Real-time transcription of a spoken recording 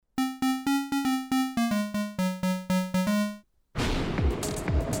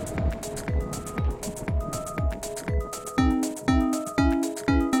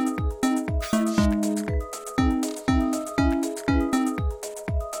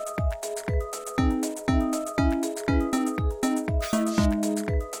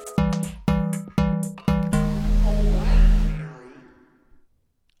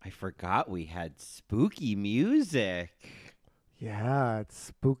forgot we had spooky music. Yeah, it's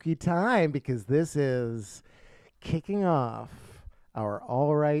spooky time because this is kicking off our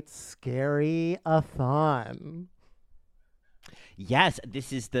All Right Scary-a-thon. Yes,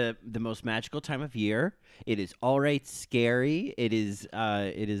 this is the most magical time of year. It is all right scary. It is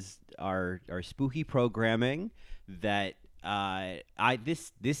our spooky programming that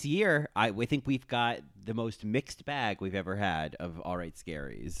this year I think we've got the most mixed bag we've ever had of all right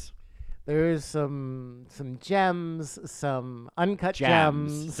scaries. There's some gems, some uncut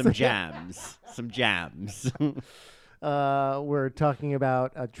gems. Some jams, some jams. We're talking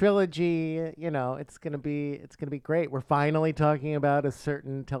about a trilogy. You know, it's gonna be great. We're finally talking about a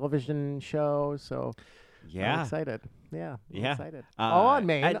certain television show, so Yeah. I'm excited. Yeah, I'm Yeah. excited. All on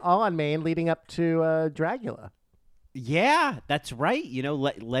Maine, leading up to Dracula. Yeah, that's right.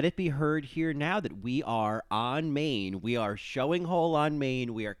 Let it be heard here now that we are on Maine. We are showing Hole on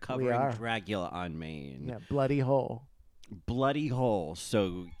Maine. We are covering Dracula on Maine. Yeah, bloody hole. Bloody Hole.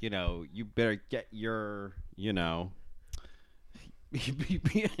 So, you better get your, I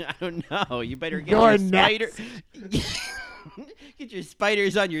don't know. You better get your spider. Get your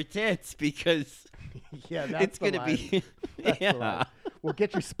spiders on your tits because yeah, that's it's going to be. Yeah. Well,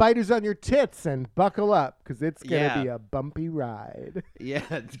 get your spiders on your tits and buckle up because it's going to Yeah. be a bumpy ride. Yeah,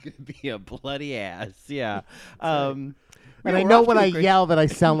 it's going to be a bloody ass. Yeah. And I know when I yell that I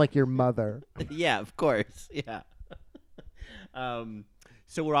sound like your mother. Yeah, of course. Yeah.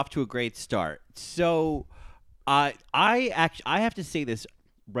 So we're off to a great start. So I have to say this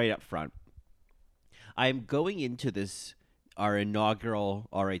right up front. I'm going into our inaugural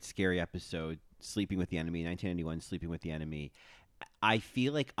All Right Scary episode, Sleeping with the Enemy, 1991, Sleeping with the Enemy. I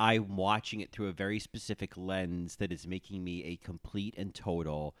feel like I'm watching it through a very specific lens that is making me a complete and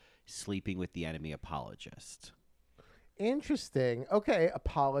total Sleeping with the Enemy apologist. Interesting. Okay,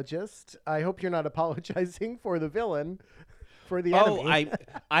 apologist. I hope you're not apologizing for the villain, for the enemy.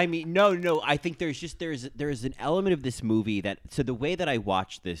 I mean, no. I think there's an element of this movie so the way that I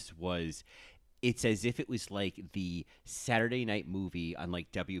watched this was, it's as if it was like the Saturday night movie on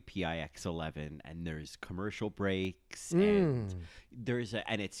like WPIX 11, and there's commercial breaks, and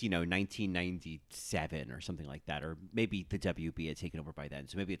it's 1997 or something like that, or maybe the WB had taken over by then,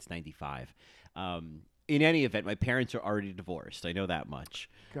 so maybe it's 95. In any event, my parents are already divorced. I know that much.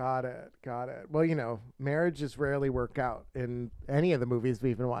 Got it. Well, marriages rarely work out in any of the movies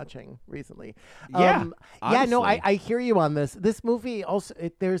we've been watching recently. Yeah. No, I hear you on this. This movie also,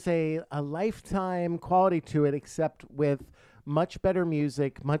 there's a lifetime quality to it, except with much better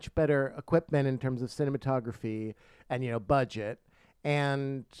music, much better equipment in terms of cinematography and, budget.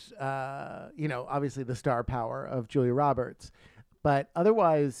 And, obviously the star power of Julia Roberts. But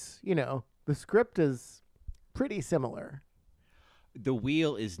otherwise, the script is pretty similar. The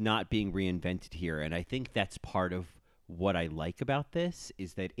wheel is not being reinvented here, and I think that's part of what I like about this,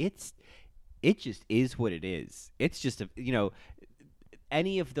 is that it just is what it is. It's just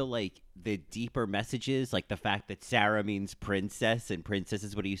any of the deeper messages, like the fact that Sarah means princess, and princess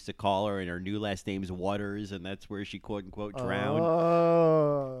is what he used to call her, and her new last name's Waters, and that's where she quote unquote drowned.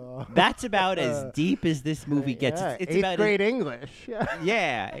 Oh. That's about as deep as this movie gets. Yeah, It's eighth about grade English.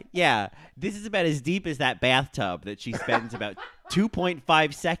 Yeah. This is about as deep as that bathtub that she spends about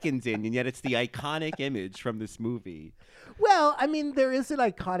 2.5 seconds in, and yet it's the iconic image from this movie. Well, I mean, there is an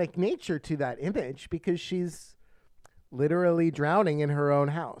iconic nature to that image because she's literally drowning in her own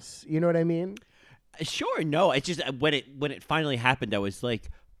house. You know what I mean? Sure, no. It's just when it finally happened, I was like,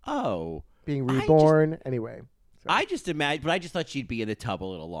 oh, being reborn. Anyway, I just imagined, but I just thought she'd be in the tub a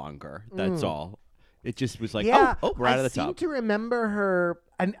little longer. That's all. It just was like, we're out of the tub. I seem to remember her,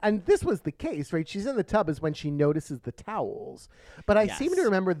 and this was the case, right? She's in the tub is when she notices the towels. But I seem to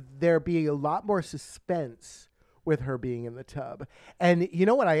remember there being a lot more suspense with her being in the tub. And you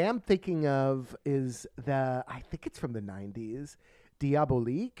know what I am thinking of is I think it's from the 90s,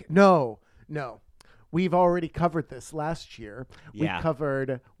 Diabolique? No. We've already covered this last year. Yeah. We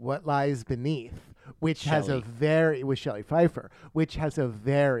covered What Lies Beneath, which Shelley. with Shelley Pfeiffer, which has a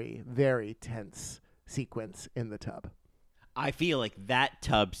very, very tense sequence in the tub. I feel like that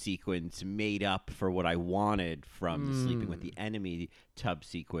tub sequence made up for what I wanted from the Sleeping with the Enemy tub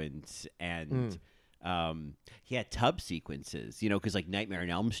sequence, and tub sequences, because like Nightmare on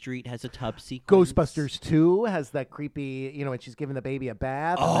Elm Street has a tub sequence. Ghostbusters 2 has that creepy, when she's giving the baby a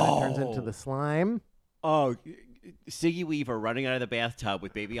bath and then it turns into the slime. Oh, Siggy Weaver running out of the bathtub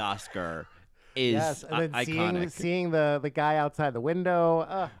with baby Oscar is and then iconic. seeing the guy outside the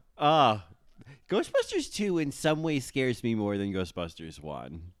window. Ghostbusters 2 in some ways scares me more than Ghostbusters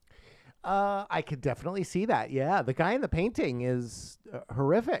 1. I could definitely see that. Yeah, the guy in the painting is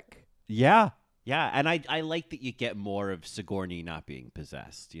horrific. Yeah. Yeah, and I like that you get more of Sigourney not being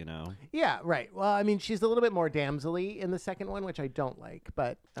possessed, you know? Yeah, right. Well, I mean, she's a little bit more damsel-y in the second one, which I don't like,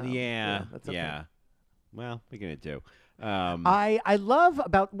 but Yeah, that's okay. yeah. Well, what are you going to do? I love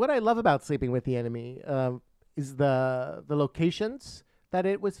about what I love about Sleeping with the Enemy is the locations that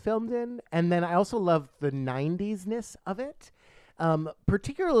it was filmed in, and then I also love the '90s-ness of it,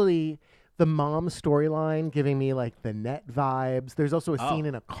 particularly the mom storyline giving me like the net vibes. There's also a scene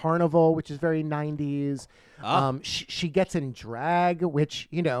in a carnival, which is very '90s. She gets in drag, which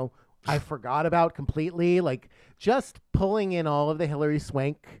I forgot about completely. Like just pulling in all of the Hilary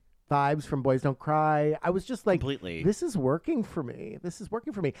Swank vibes from Boys Don't Cry. I was just like, Completely. this is working for me. This is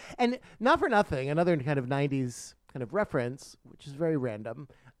working for me. And not for nothing, another kind of '90s kind of reference, which is very random.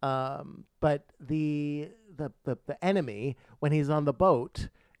 But the enemy when he's on the boat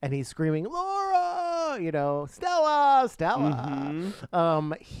and he's screaming, Laura, Stella,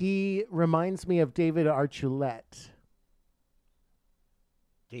 Stella. He reminds me of David Archuleta.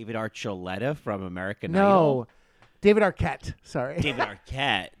 David Archuleta from American No, Idol? David Arquette. Sorry. David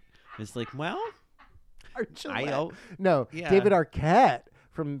Arquette. It's like, well, Archuleta. I don't. No, Yeah. David Arquette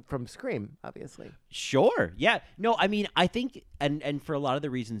from Scream, obviously. Sure. Yeah. No, I mean, I think, and for a lot of the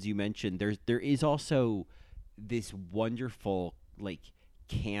reasons you mentioned, there is also this wonderful, like,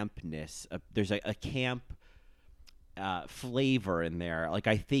 campness. There's a camp flavor in there. Like,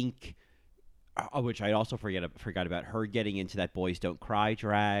 I think, which I also forgot about, her getting into that Boys Don't Cry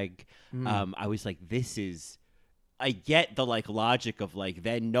drag. I was like, this is... I get the like logic of like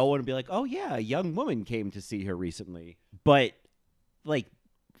then no one would be like, oh yeah, a young woman came to see her recently. But like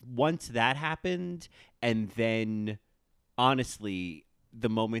once that happened, and then honestly, the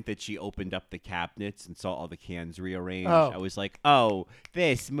moment that she opened up the cabinets and saw all the cans rearranged, I was like, oh,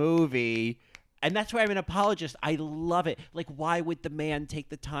 this movie. And that's why I'm an apologist. I love it. Like, why would the man take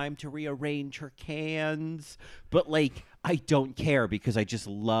the time to rearrange her cans? But like, I don't care because I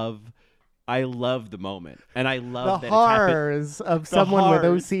love the moment, and I love the that horrors of someone with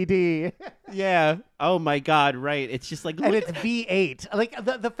OCD. Yeah. Oh my God. Right. It's just like, and it's V8. Like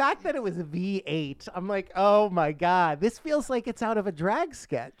the fact that it was V8, I'm like, oh my God, this feels like it's out of a drag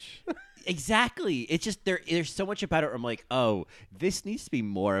sketch. Exactly. It's just there's so much about it where I'm like, oh, this needs to be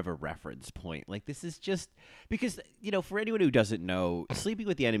more of a reference point. Like this is just because, for anyone who doesn't know, Sleeping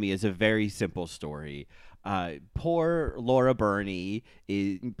with the Enemy is a very simple story. Poor Laura Burney,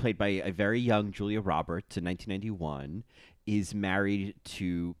 is played by a very young Julia Roberts in 1991, is married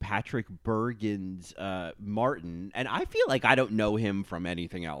to Patrick Bergen's Martin, and I feel like I don't know him from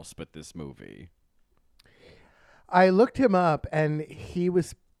anything else but this movie. I looked him up, and he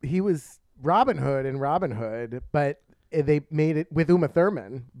was Robin Hood in Robin Hood, but they made it with Uma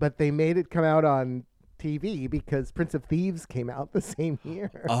Thurman, but they made it come out on TV because Prince of Thieves came out the same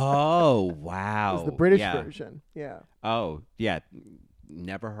year. Oh, wow. It was the British version. Yeah. Oh, yeah.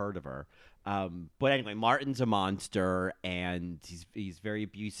 Never heard of her. But anyway, Martin's a monster, and he's very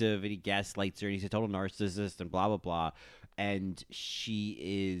abusive, and he gaslights her, and he's a total narcissist, and blah, blah, blah. And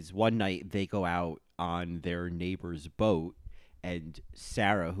one night they go out on their neighbor's boat, and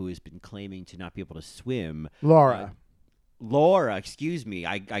Sarah, who has been claiming to not be able to swim. Laura, excuse me,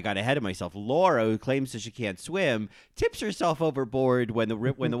 I got ahead of myself. Laura, who claims that she can't swim, tips herself overboard when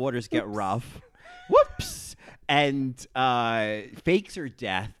the waters get rough. Whoops! And fakes her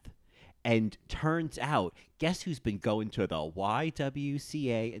death. And turns out, guess who's been going to the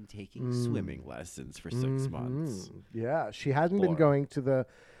YWCA and taking swimming lessons for 6 months? Yeah, she hadn't been going to the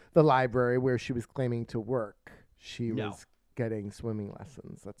library where she was claiming to work. She was getting swimming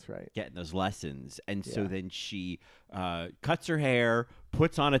lessons. That's right. Getting those lessons. And so then she cuts her hair,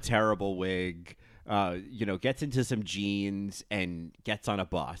 puts on a terrible wig, gets into some jeans and gets on a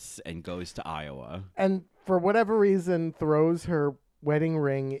bus and goes to Iowa. And for whatever reason, throws her wedding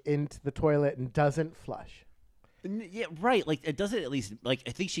ring into the toilet and doesn't flush. Yeah, right. Like it doesn't at least like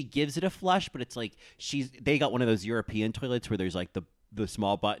I think she gives it a flush, but it's like they got one of those European toilets where there's like the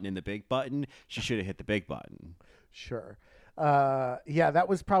small button and the big button. She should have hit the big button. Sure. That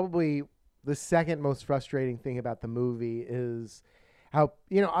was probably the second most frustrating thing about the movie is how,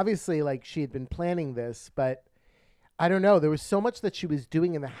 obviously like she had been planning this, but I don't know. There was so much that she was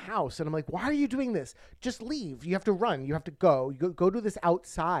doing in the house. And I'm like, why are you doing this? Just leave. You have to run. You have to go. You go do this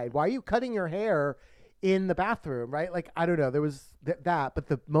outside. Why are you cutting your hair in the bathroom, right? Like, I don't know. There was that. But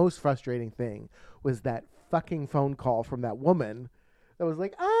the most frustrating thing was that fucking phone call from that woman that was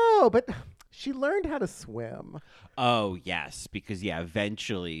like, oh, but She learned how to swim. Oh, yes, because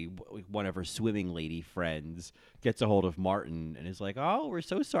eventually one of her swimming lady friends gets a hold of Martin and is like, "Oh, we're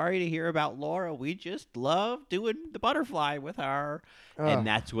so sorry to hear about Laura. We just love doing the butterfly with her." Ugh. And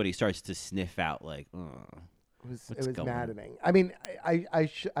that's when he starts to sniff out like, "Oh, It what's was going on?" maddening. I mean, I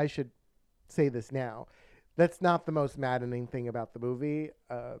should say this now. That's not the most maddening thing about the movie.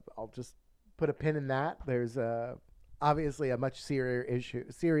 I'll just put a pin in that. There's obviously a much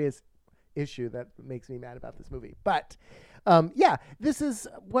serious issue that makes me mad about this movie. But yeah, this is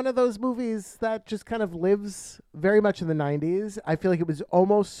one of those movies that just kind of lives very much in the 90s. I feel like it was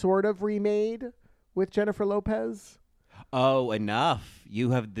almost sort of remade with Jennifer Lopez. Oh, enough.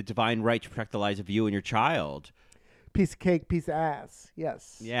 You have the divine right to protect the lives of you and your child. Piece of cake, piece of ass.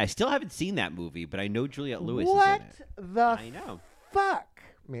 Yes. Yeah, I still haven't seen that movie, but I know Juliette Lewis is What in it. the I know. fuck,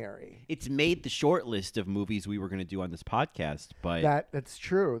 Mary? It's made the short list of movies we were going to do on this podcast, but That's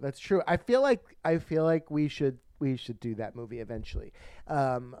true. That's true. I feel like we should do that movie eventually.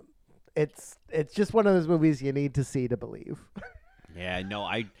 It's just one of those movies you need to see to believe. yeah, no,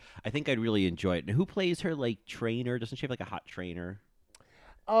 I think I'd really enjoy it. And who plays her like trainer? Doesn't she have like a hot trainer?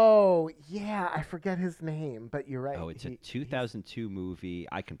 Oh yeah, I forget his name, but you're right. Oh, it's a 2002 movie.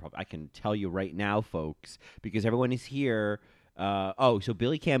 I can tell you right now, folks, because everyone is here. So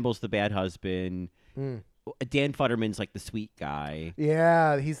Billy Campbell's the bad husband. Mm. Dan Futterman's like the sweet guy.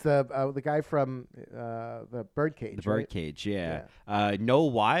 Yeah, he's the guy from the Birdcage. The Birdcage, Yeah. Noah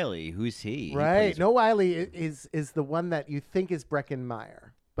Wiley, who's he? Right. Noah Wiley is the one that you think is Breckin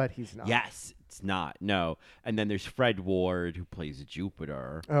Meyer, but he's not. Yes, it's not. No. And then there's Fred Ward, who plays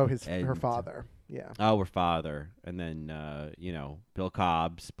Jupiter. Oh, her father. Yeah. Oh, her father. And then, Bill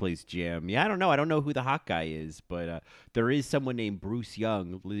Cobbs plays Jim. Yeah, I don't know. I don't know who the hot guy is, but there is someone named Bruce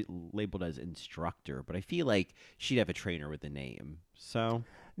Young labeled as instructor. But I feel like she'd have a trainer with a name. So.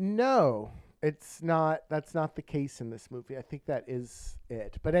 No, it's not. That's not the case in this movie. I think that is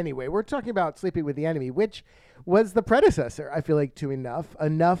it. But anyway, we're talking about Sleeping with the Enemy, which was the predecessor, I feel like, to Enough.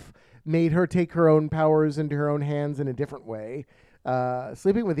 Enough made her take her own powers into her own hands in a different way.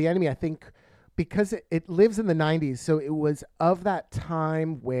 Sleeping with the Enemy, I think, because it lives in the 90s, so it was of that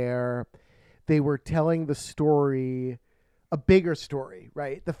time where they were telling the story, a bigger story,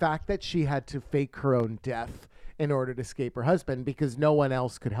 right? The fact that she had to fake her own death in order to escape her husband because no one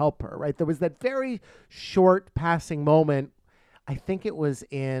else could help her, right? There was that very short passing moment. I think it was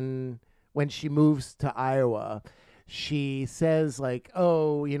when she moves to Iowa. She says like,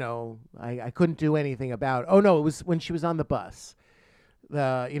 oh, I couldn't do anything about it. Oh, no, it was when she was on the bus.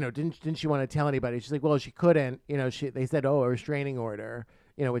 Didn't she want to tell anybody? She's like, well, she couldn't. They said, oh, a restraining order,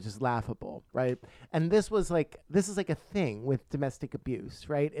 which is laughable, right? And this is like a thing with domestic abuse,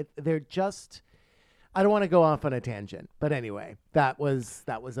 right? They're just, I don't want to go off on a tangent, but anyway, that was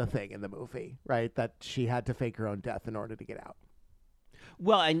a thing in the movie, right? That she had to fake her own death in order to get out.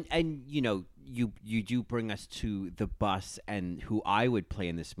 Well, and you do bring us to the bus and who I would play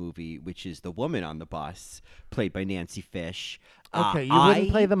in this movie, which is the woman on the bus, played by Nancy Fish. Okay, you wouldn't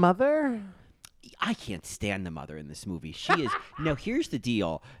play the mother? I can't stand the mother in this movie. She is now. Here's the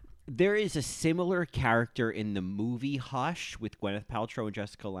deal. There is a similar character in the movie Hush with Gwyneth Paltrow and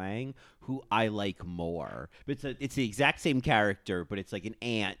Jessica Lange who I like more. But it's the exact same character, but it's like an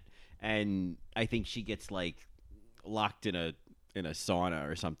aunt, and I think she gets like locked in a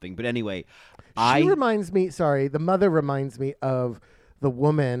sauna or something. But anyway, the mother reminds me of the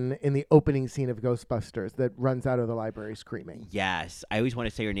woman in the opening scene of Ghostbusters that runs out of the library screaming. Yes. I always want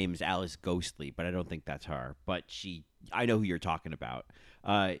to say her name is Alice Ghostly, but I don't think that's her. But I know who you're talking about.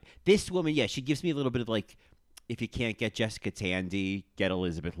 This woman, yeah, she gives me a little bit of like, if you can't get Jessica Tandy, get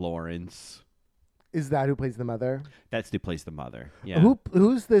Elizabeth Lawrence. Is that who plays the mother? That's who plays the mother. Yeah.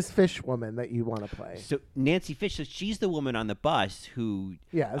 Who's this Fish woman that you want to play? So Nancy Fish, so she's the woman on the bus who.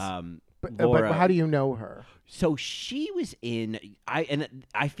 Yes. But how do you know her? So she was in.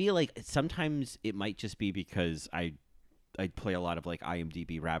 I feel like sometimes it might just be because I play a lot of like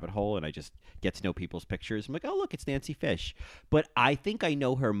IMDb rabbit hole and I just get to know people's pictures. I'm like, oh look, it's Nancy Fish. But I think I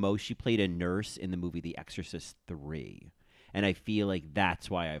know her most. She played a nurse in the movie The Exorcist 3. And I feel like that's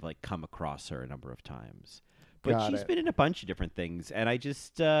why I've like come across her a number of times. But she's been in a bunch of different things, and I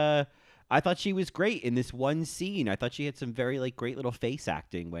just I thought she was great in this one scene. I thought she had some very like great little face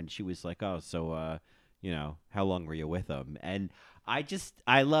acting when she was like, "Oh, so how long were you with him?" And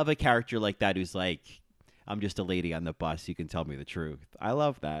I love a character like that who's like, "I'm just a lady on the bus. You can tell me the truth." I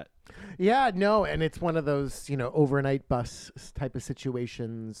love that. Yeah, no, and it's one of those overnight bus type of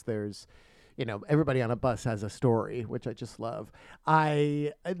situations. There's everybody on a bus has a story, which I just love.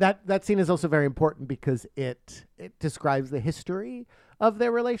 That scene is also very important because it describes the history of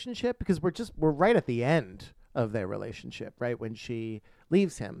their relationship, because we're right at the end of their relationship, right, when she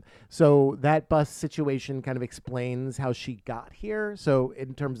leaves him. So that bus situation kind of explains how she got here. So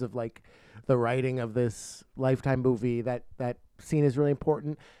in terms of like the writing of this Lifetime movie, that scene is really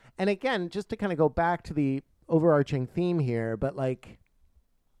important. And again, just to kind of go back to the overarching theme here, but like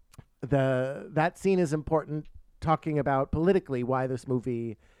that scene is important, talking about politically why this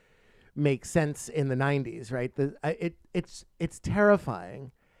movie makes sense in the 90s, right? It's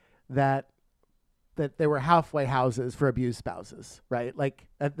terrifying that there were halfway houses for abused spouses, right? Like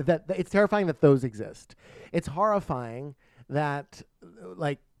that it's terrifying that those exist. It's horrifying that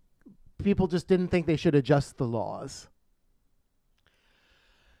like people just didn't think they should adjust the laws.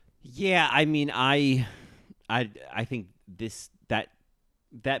 Yeah, I mean, I think that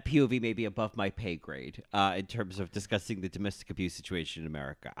POV may be above my pay grade in terms of discussing the domestic abuse situation in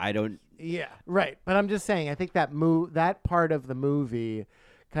America. I don't. Yeah, right. But I'm just saying, I think that part of the movie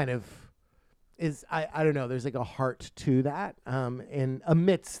kind of is, I don't know, there's like a heart to that in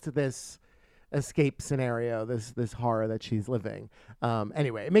amidst this escape scenario, this horror that she's living.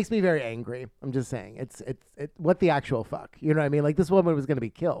 Anyway, it makes me very angry. I'm just saying, it's what the actual fuck, you know what I mean? Like, this woman was going to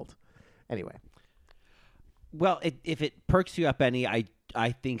be killed. Anyway. Well, if it perks you up any,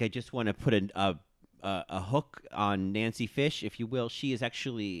 I think I just want to put a hook on Nancy Fish, if you will. She is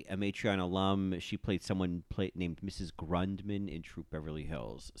actually a Matreon alum. She played someone named Mrs. Grundman in Troop Beverly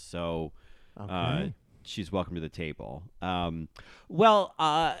Hills. So she's welcome to the table.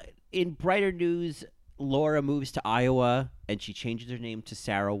 In brighter news, Laura moves to Iowa, and she changes her name to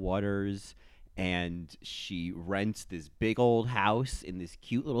Sarah Waters, and she rents this big old house in this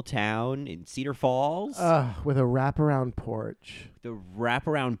cute little town in Cedar Falls. With a wraparound porch. The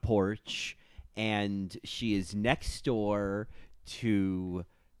wraparound porch, and she is next door to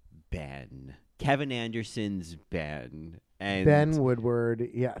Ben. Kevin Anderson's Ben. And Ben Woodward,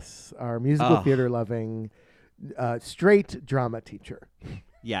 yes. Our musical theater loving straight drama teacher.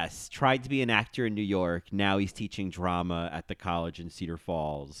 Yes, tried to be an actor in New York. Now he's teaching drama at the college in Cedar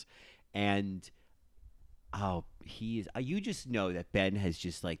Falls. And he is. You just know that Ben has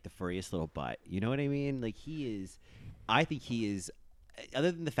just like the furriest little butt. You know what I mean? Like he is. I think he is.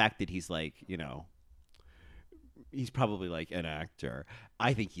 Other than the fact that he's like, you know, he's probably like an actor.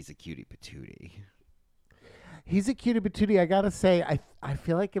 I think he's a cutie patootie. He's a cutie patootie. I gotta say, I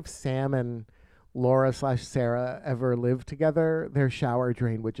feel like if Sam and Laura/Sarah ever lived together, their shower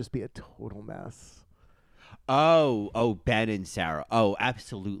drain would just be a total mess. Oh, Ben and Sarah. Oh,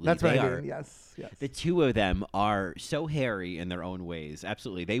 absolutely. That's what I mean. Yes. The two of them are so hairy in their own ways.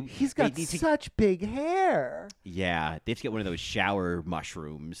 Absolutely. He's got such big hair. Yeah, they have to get one of those shower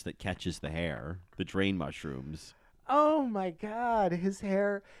mushrooms that catches the hair, the drain mushrooms. Oh my God, his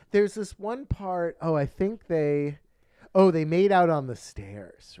hair. There's this one part. I think they made out on the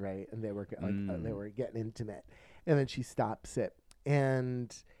stairs, right? And they were they were getting intimate, and then she stops it,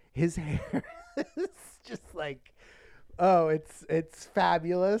 and his hair is just like, it's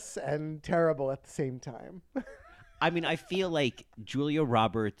fabulous and terrible at the same time. I mean, I feel like Julia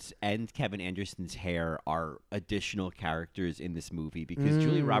Roberts and Kevin Anderson's hair are additional characters in this movie, because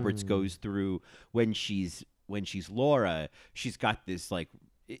Julia Roberts goes through when she's Laura, she's got this like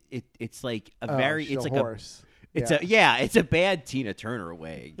it's like a very it's like horse. It's a bad Tina Turner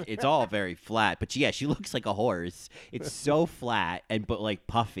wig. It's all very flat, but yeah, she looks like a horse. It's so flat but like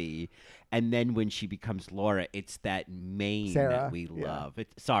puffy. And then when she becomes Laura, it's that mane that we love.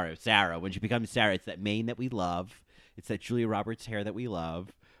 Sarah. When she becomes Sarah, it's that mane that we love. It's that Julia Roberts hair that we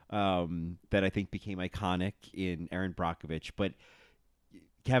love, that I think became iconic in Erin Brockovich. But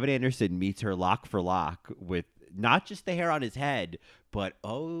Kevin Anderson meets her lock for lock with not just the hair on his head, but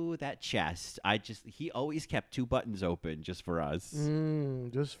that chest. He always kept two buttons open just for us.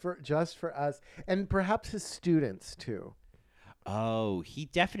 Just for us, and perhaps his students too. Oh, he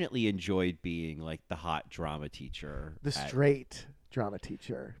definitely enjoyed being like the hot drama teacher. Straight drama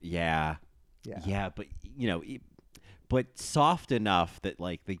teacher. Yeah. But you know, but soft enough that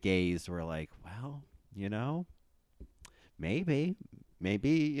like the gays were like, well, you know, maybe,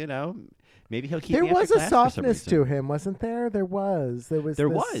 you know, maybe he'll keep. There me was after a class softness to him, wasn't there? There was.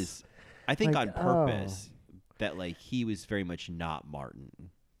 I think like, on purpose that like he was very much not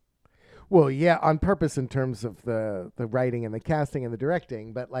Martin. Well, yeah, on purpose in terms of the writing and the casting and the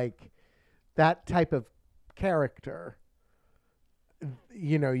directing, but like that type of character,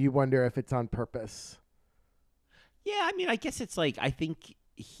 you know, you wonder if it's on purpose. Yeah, I mean, I guess it's like, I think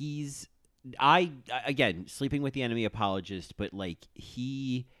again, sleeping with the enemy apologist, but like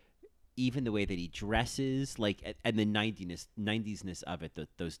he even the way that he dresses, like, and the 90s-ness of it,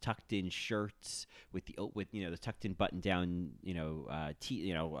 those tucked in shirts with the tucked in button down,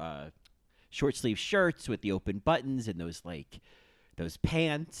 short sleeve shirts with the open buttons and those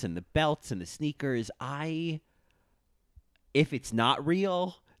pants and the belts and the sneakers. If it's not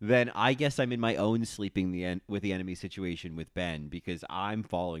real, then I guess I'm in my own sleeping with the enemy situation with Ben, because I'm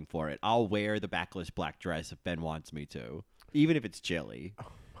falling for it. I'll wear the backless black dress if Ben wants me to, even if it's chilly.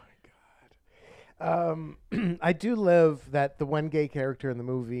 Oh my God. I do love that the one gay character in the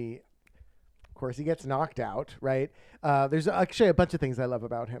movie, of course, he gets knocked out, right? There's actually a bunch of things I love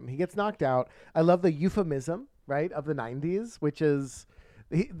about him. He gets knocked out. I love the euphemism, right, of the 90s, which is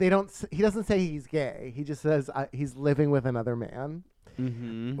he doesn't say he's gay. He just says he's living with another man,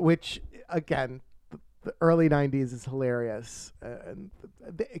 which, again, the early 90s is hilarious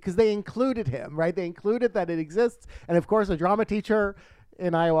because they included him, right? They included that it exists. And, of course, a drama teacher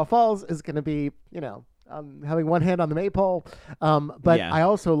in Iowa Falls is going to be, having one hand on the maypole. But Yeah. I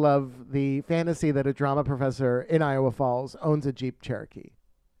also love the fantasy that a drama professor in Iowa Falls owns a Jeep Cherokee.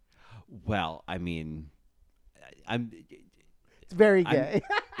 Well, I mean, It's very gay.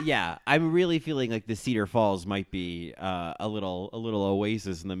 yeah, I'm really feeling like the Cedar Falls might be a little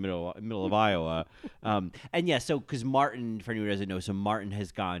oasis in the middle of Iowa. And yeah, so because Martin, for anyone who doesn't know, so Martin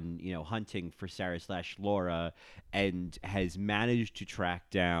has gone hunting for Sarah/Laura and has managed to track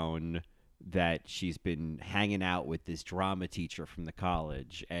down that she's been hanging out with this drama teacher from the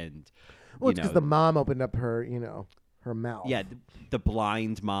college, and Well, it's because the mom opened up her, her mouth. yeah, the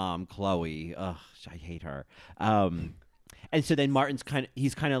blind mom, Chloe. Ugh, I hate her. And so then Martin's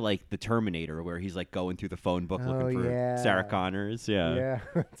he's kind of like the Terminator, where he's like going through the phone book looking for Sarah Connors. Yeah. Yeah,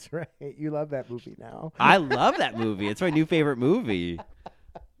 that's right. You love that movie now. I love that movie. It's my new favorite movie.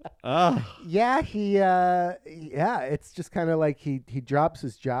 Oh. Yeah, it's just kind of like he drops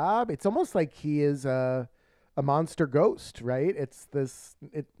his job. It's almost like he is a monster ghost, right? There's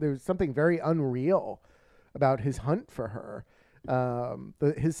something very unreal about his hunt for her.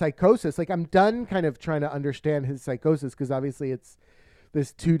 His psychosis, like, I'm done kind of trying to understand his psychosis, because obviously it's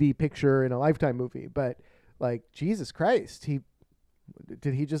this 2D picture in a Lifetime movie, but like, Jesus Christ,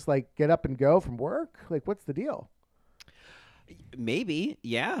 did he just like get up and go from work? Like, what's the deal? Maybe,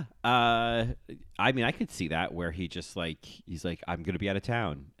 yeah. I mean, I could see that, where he's like, I'm gonna be out of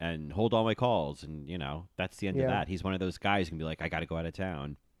town and hold all my calls, and that's the end of that. He's one of those guys who can be like, I got to go out of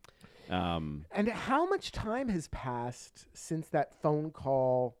town. And how much time has passed since that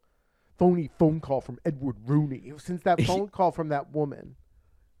phony phone call from Edward Rooney? Since that phone call from that woman?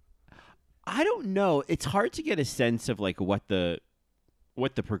 I don't know. It's hard to get a sense of like what the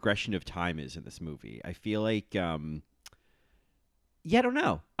progression of time is in this movie. I feel like, I don't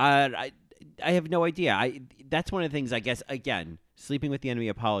know. I have no idea. That's one of the things, I guess, again, sleeping with the enemy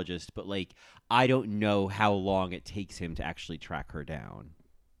apologist, but like, I don't know how long it takes him to actually track her down.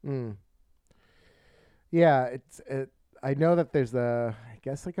 Yeah, I know that there's I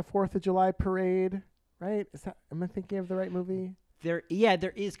guess like a 4th of July parade, right? Am I thinking of the right movie? There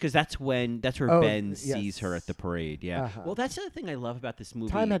is, because that's where Ben sees her at the parade. Yeah. Uh-huh. Well, that's the other thing I love about this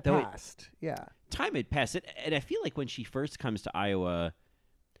movie. Time had passed. Time had passed, and I feel like when she first comes to Iowa,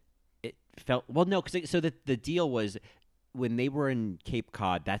 it felt because the deal was, when they were in Cape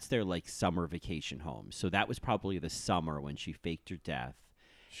Cod, that's their like summer vacation home. So that was probably the summer when she faked her death.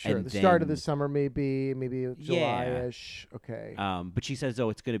 Sure, and the start of the summer, maybe July-ish. Yeah. Okay. But she says,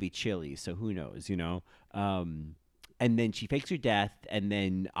 it's going to be chilly, so who knows, and then she fakes her death, and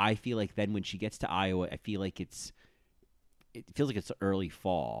then I feel like then when she gets to Iowa, I feel like it feels like it's early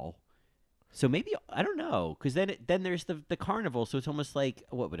fall. So maybe, I don't know, because then there's the carnival, so it's almost like,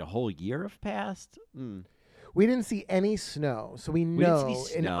 would a whole year have passed? We didn't see any snow, so we know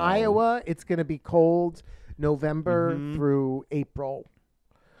in snow. Iowa it's going to be cold November through April.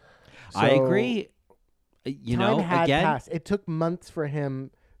 So I agree. Time had passed. It took months for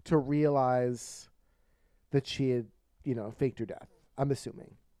him to realize that she had, faked her death, I'm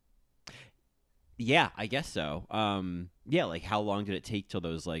assuming. Yeah, I guess so. Yeah, like, how long did it take till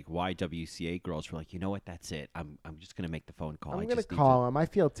those like YWCA girls were like, you know what, that's it. I'm just gonna make the phone call. I'm gonna call him. I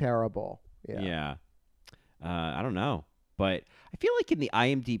feel terrible. Yeah. I don't know, but I feel like in the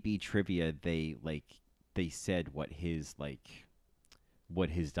IMDb trivia they said what his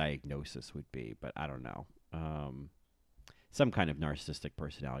diagnosis would be, but I don't know. Some kind of narcissistic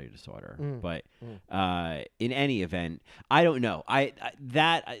personality disorder. But in any event, I don't know. I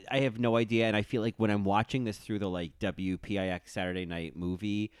have no idea, and I feel like when I'm watching this through the like WPIX Saturday Night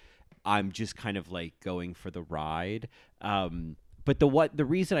Movie, I'm just kind of like going for the ride. But the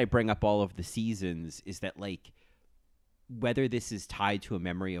reason I bring up all of the seasons is that like whether this is tied to a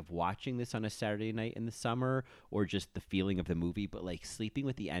memory of watching this on a Saturday night in the summer or just the feeling of the movie, but like Sleeping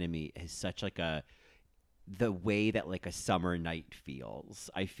with the Enemy is such like the way that like a summer night feels.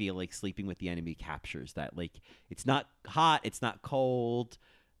 I feel like Sleeping with the Enemy captures that. Like it's not hot, it's not cold.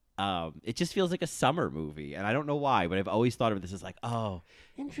 It just feels like a summer movie, and I don't know why, but I've always thought of this as like, oh,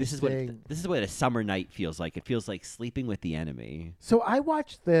 this is what a summer night feels like. It feels like Sleeping with the Enemy. So I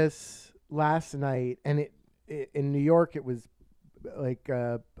watched this last night, and it in New York, it was like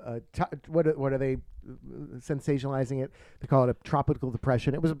what are they sensationalizing it? They call it a tropical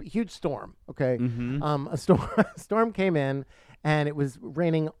depression. It was a huge storm. Okay, a storm came in, and it was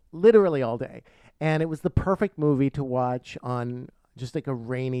raining literally all day, and it was the perfect movie to watch on just like a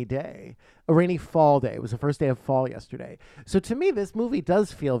rainy day, a rainy fall day. It was the first day of fall yesterday. So to me, this movie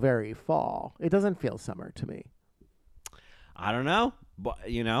does feel very fall. It doesn't feel summer to me. I don't know, but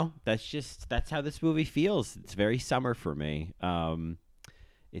that's how this movie feels. It's very summer for me.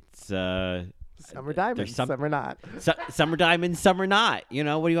 It's summer diamonds, summer not. Summer diamonds, summer not.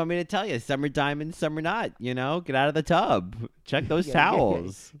 What do you want me to tell you? Summer diamonds, summer not. Get out of the tub. Check those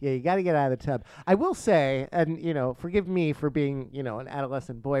towels. Yeah, you got to get out of the tub. I will say, and forgive me for being an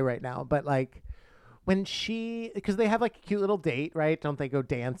adolescent boy right now, but like when because they have like a cute little date, right? Don't they go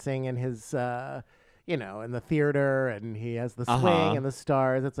dancing in his in the theater, and he has the swing and the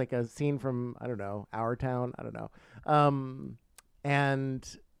stars. It's like a scene from, I don't know, Our Town. I don't know. And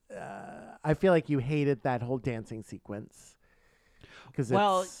I feel like you hated that whole dancing sequence because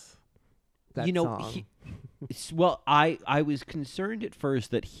song. I was concerned at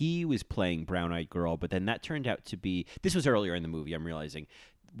first that he was playing Brown Eyed Girl, but then that turned out to be, this was earlier in the movie, I'm realizing.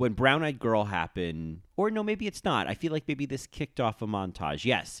 When Brown Eyed Girl happened, or no, maybe it's not. I feel like maybe this kicked off a montage.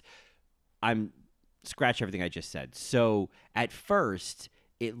 Yes, scratch everything I just said. So at first,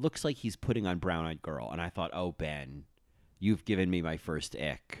 it looks like he's putting on Brown Eyed Girl, and I thought, oh, Ben, you've given me my first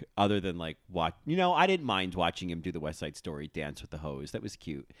ick. Other than like I didn't mind watching him do the West Side Story dance with the hose. That was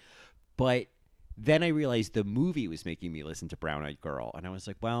cute. But then I realized the movie was making me listen to Brown Eyed Girl, and I was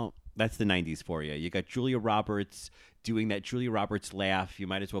like, well, that's the 90s for you. You got Julia Roberts doing that Julia Roberts laugh. You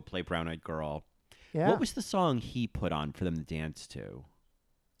might as well play Brown Eyed Girl. Yeah. What was the song he put on for them to dance to?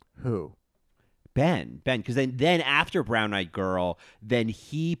 Who? Ben, because then after Brown Eyed Girl, then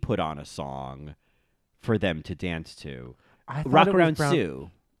he put on a song for them to dance to. Rock Around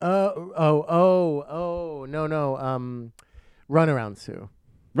Sue. No. Run Around Sue.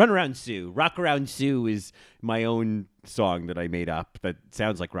 Run Around Sue. Rock Around Sue is my own song that I made up that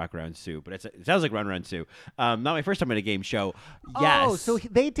sounds like Rock Around Sue, but it sounds like Run Around Sue. Not my first time at a game show. Yes. Oh, so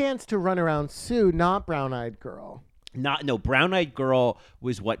they danced to Run Around Sue, not Brown Eyed Girl. Brown Eyed Girl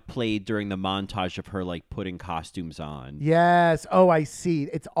was what played during the montage of her like putting costumes on. Yes. Oh, I see.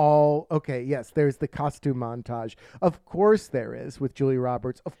 It's all okay. Yes, there's the costume montage. Of course there is with Julia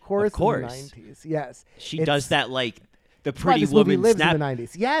Roberts. Of course. In the 90s. Yes. She does that like the pretty woman lives in the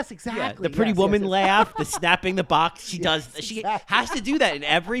 90s. Yes, exactly. Yeah, the pretty woman laugh, the snapping the box. She does. She has to do that in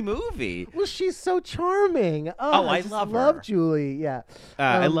every movie. Well, she's so charming. I love her. Love Julie. Yeah.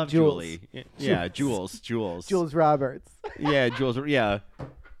 I love Julie. Yeah, Jules. Jules Roberts. Yeah, Jules. Yeah.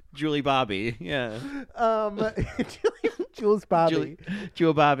 Julie Bobby. Yeah. Jules Bobby.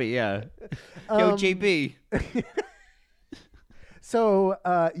 Jules Bobby. Yeah. Yo, JB. So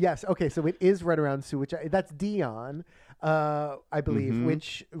yes, okay. So it is Run Around Sue, that's Dion. I believe,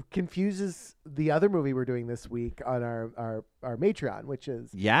 which confuses the other movie we're doing this week on our Matreon, which is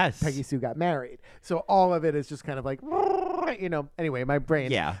Peggy Sue Got Married. So all of it is just kind of like, anyway, my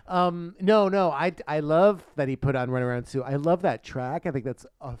brain. Yeah. No. I love that he put on Run Around Sue. I love that track. I think that's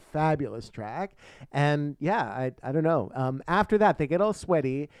a fabulous track. And yeah, I don't know. After that, they get all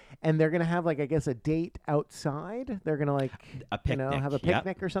sweaty and they're going to have like, I guess, a date outside. They're going to like, a picnic. Have a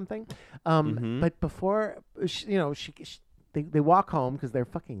picnic or something. But before, they walk home because they're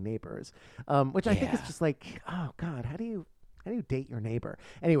fucking neighbors, which I think is just like, oh God, how do you date your neighbor?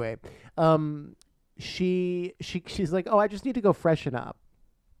 Anyway, she's like, oh, I just need to go freshen up.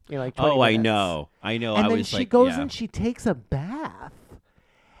 Like 20 minutes. I know. And then she goes and she takes a bath,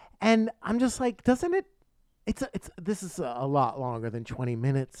 and I'm just like, doesn't it? This is a lot longer than 20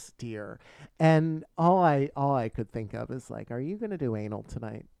 minutes, dear. And all I could think of is like, are you going to do anal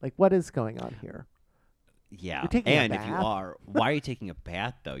tonight? Like, what is going on here? Yeah. And if you are, why are you taking a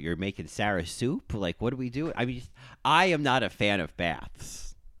bath though? You're making Sarah soup? Like, what do we do? I mean, I am not a fan of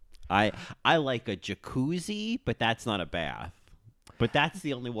baths. I like a jacuzzi, but that's not a bath. But that's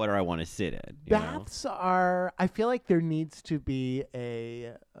the only water I want to sit in. Baths are, I feel like there needs to be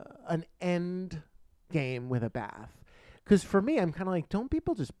an end game with a bath. Because for me, I'm kind of like, don't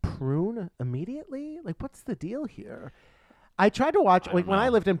people just prune immediately? Like, what's the deal here? I tried to watch I like don't when I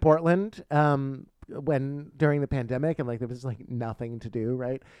know. lived in Portland, when during the pandemic and like there was like nothing to do,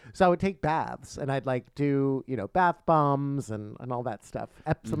 right? So I would take baths and I'd like do, bath bombs and all that stuff.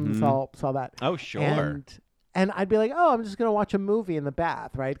 Epsom Mm-hmm. salts, all that. Oh, sure. And I'd be like, "Oh, I'm just going to watch a movie in the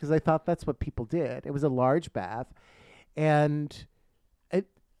bath," right? Because I thought that's what people did. It was a large bath. And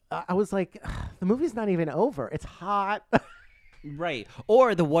I was like, the movie's not even over. It's hot. Right.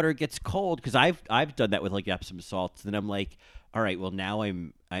 Or the water gets cold because I've done that with like Epsom salts. Then I'm like, all right, well now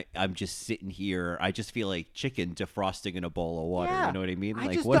I'm just sitting here. I just feel like chicken defrosting in a bowl of water. Yeah. You know what I mean? I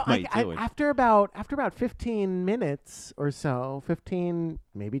Like, just what don't, am I doing? after about 15 minutes or so, 15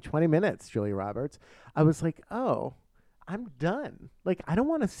 maybe 20 minutes, Julia Roberts, I was like, "Oh, I'm done. Like I don't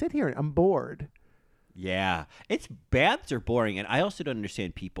want to sit here. I'm bored." Yeah, it's baths are boring, and I also don't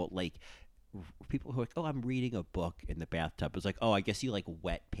understand people who are like, oh, I'm reading a book in the bathtub. It's like, oh, I guess you like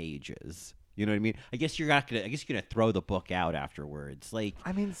wet pages. You know what I mean? I guess you're gonna throw the book out afterwards. Like,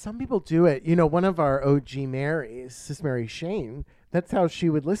 I mean, some people do it. One of our OG Marys, Sis Mary Shane, that's how she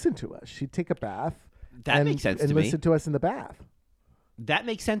would listen to us. She'd take a bath that makes sense and to me. listen to us in the bath. That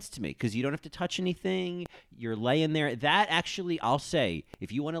makes sense to me because you don't have to touch anything. You're laying there. That actually, I'll say,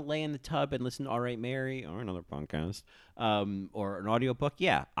 if you want to lay in the tub and listen to All Right Mary or another podcast, or an audiobook,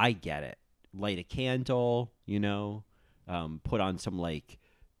 yeah, I get it. Light a candle, put on some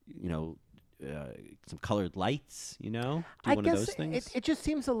some colored lights, do I one guess of those things. it just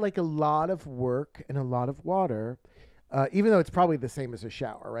seems like a lot of work and a lot of water, even though it's probably the same as a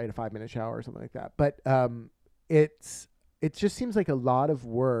shower, right? A 5-minute shower or something like that. But it just seems like a lot of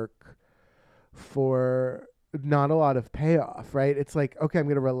work for not a lot of payoff, right? It's like, okay, I'm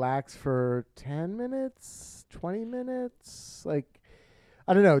going to relax for 10 minutes, 20 minutes. Like,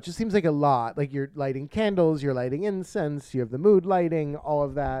 I don't know. It just seems like a lot. Like you're lighting candles, you're lighting incense, you have the mood lighting, all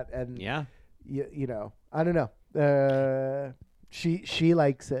of that. And, Yeah. I don't know. She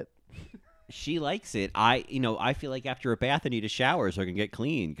likes it. She likes it. I feel like after a bath, I need a shower so I can get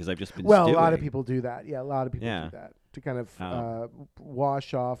clean because I've just been Well, stewing. a lot of people do that. Yeah, a lot of people Yeah. do that to kind of Oh.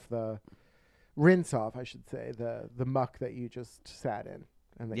 wash off rinse off, I should say, the muck that you just sat in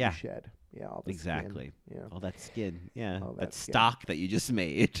and that Yeah. you shed. Yeah, all the Exactly. Skin. Yeah, All that skin. Yeah. All that that skin. stock that you just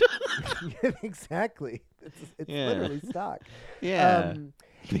made. exactly. It's Yeah. literally stock. Yeah. Um,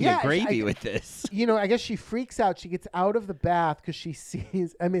 You yeah, get gravy with this. I guess she freaks out. She gets out of the bath because she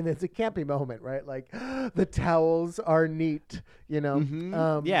sees. I mean, it's a campy moment, right? Like the towels are neat.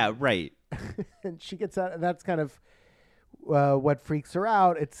 Mhm. Yeah, right. And she gets out, and that's kind of what freaks her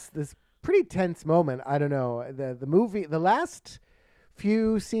out. It's this pretty tense moment. I don't know. The movie, the last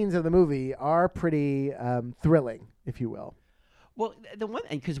few scenes of the movie are pretty thrilling, if you will. Well,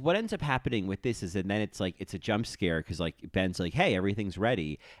 because what ends up happening with this is, and then it's like it's a jump scare because like Ben's like, "Hey, everything's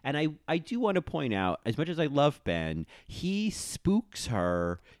ready," and I do want to point out, as much as I love Ben, he spooks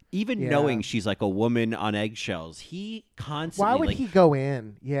her, even Yeah. knowing she's like a woman on eggshells. He constantly Why would like, he go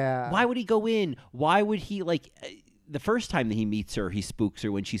in? Yeah. why would he go in? Why would he the first time that he meets her, he spooks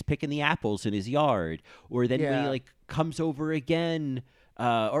her when she's picking the apples in his yard, or then when he Yeah. like comes over again.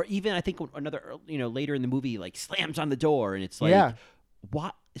 Or even I think another, later in the movie, like slams on the door, and it's like, Yeah.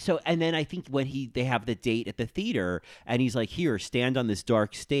 what? So, and then I think when they have the date at the theater, and he's like, here, stand on this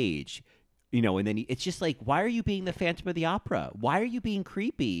dark stage, and then it's just like, why are you being the Phantom of the Opera? Why are you being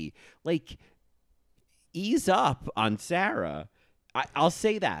creepy? Like, ease up on Sarah. I'll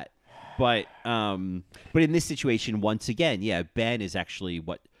say that, but in this situation, once again, yeah, Ben is actually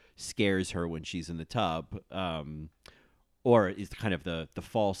what scares her when she's in the tub. Or is kind of the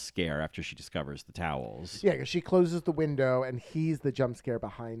false scare after she discovers the towels. Yeah, because she closes the window and he's the jump scare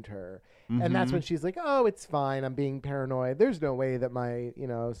behind her. And that's when she's like, "Oh, it's fine. I'm being paranoid. There's no way that my,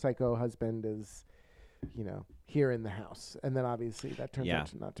 psycho husband is, here in the house." And then obviously that turns out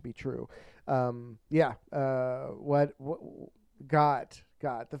to not to be true. What God,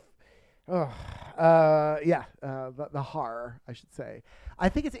 the horror, I should say. I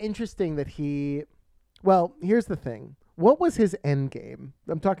think it's interesting that here's the thing. What was his end game?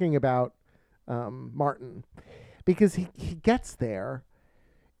 I'm talking about Martin, because he gets there.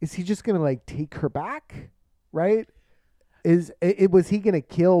 Is he just gonna like take her back? Right? Was he gonna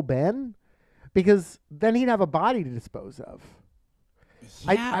kill Ben? Because then he'd have a body to dispose of.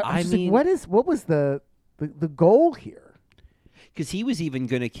 Yeah, I was like, what was the goal here? Because he was even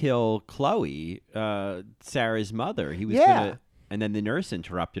going to kill Chloe, Sarah's mother. He was Yeah. going to, and then the nurse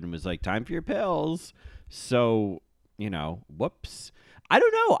interrupted and was like, "Time for your pills." So, whoops. I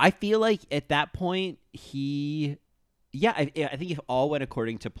don't know. I feel like at that point I think if all went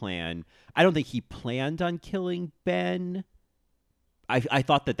according to plan, I don't think he planned on killing Ben. I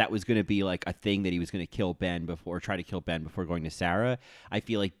thought that was going to be like a thing that he was going to kill Ben before, try to kill Ben before going to Sarah. I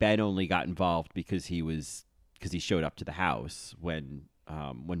feel like Ben only got involved because he showed up to the house when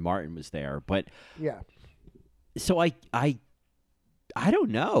Martin was there. But Yeah. so I don't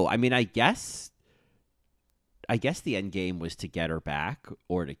know. I mean, I guess the end game was to get her back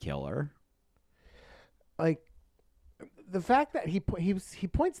or to kill her. Like the fact that he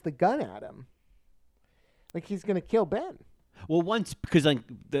points the gun at him, like he's gonna kill Ben. Well, once, because like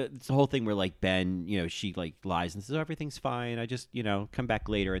it's the whole thing where like Ben, she like lies and says, oh, everything's fine. I just come back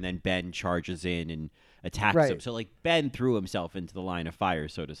later, and then Ben charges in and attacks him. So like Ben threw himself into the line of fire,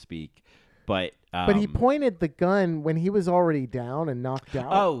 so to speak. But he pointed the gun when he was already down and knocked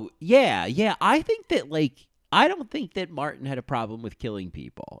out. Oh yeah. I think that I don't think that Martin had a problem with killing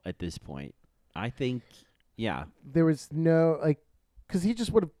people at this point. I think, yeah, there was no because he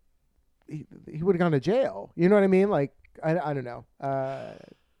just would have he would have gone to jail. You know what I mean? Like I don't know.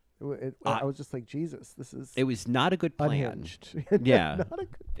 I was just like, Jesus, it was not a good plan. Unhinged. Yeah, not a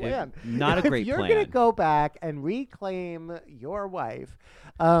good plan. Not a great plan. plan. You're gonna go back and reclaim your wife,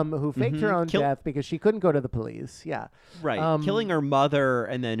 who faked her own death because she couldn't go to the police. Yeah, right. Killing her mother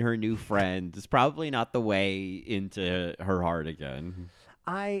and then her new friend is probably not the way into her heart again.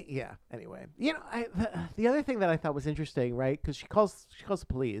 Anyway, the other thing that I thought was interesting, right? Because she calls the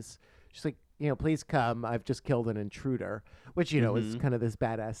police. She's like, please come. I've just killed an intruder, which, is kind of this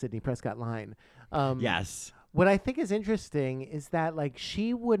badass Sidney Prescott line. Yes. What I think is interesting is that,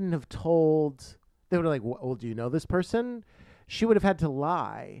 she wouldn't have told, they would have like, well, do you know this person? She would have had to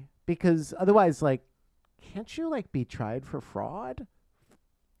lie because otherwise, can't you, be tried for fraud?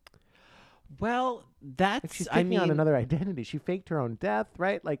 Well, that's, she's taking on another identity. She faked her own death,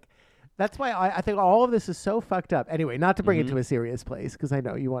 right? That's why I think all of this is so fucked up. Anyway, not to bring it to a serious place, because I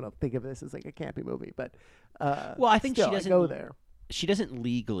know you want to think of this as like a campy movie, but well, I think still, she doesn't go there. She doesn't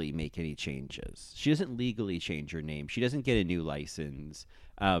legally make any changes. She doesn't legally change her name. She doesn't get a new license.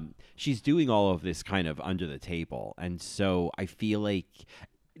 She's doing all of this kind of under the table, and so I feel like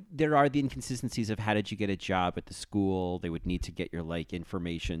there are the inconsistencies of how did you get a job at the school? They would need to get your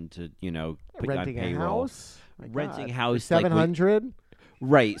information to put you on payroll. Renting a house, $700.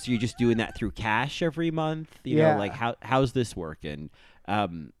 Right, so you're just doing that through cash every month. You know, how's this working?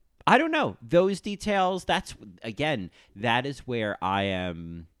 I don't know those details. That is where I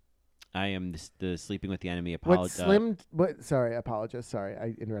am. The sleeping with the enemy apologist. Apologist. Sorry,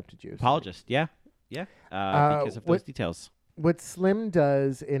 I interrupted you. Apologist. Yeah. Because of those details. What Slim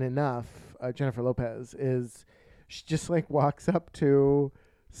does in Enough, Jennifer Lopez, is she just walks up to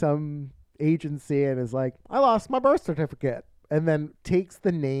some agency and is like, I lost my birth certificate. And then takes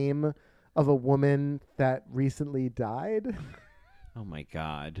the name of a woman that recently died. Oh, my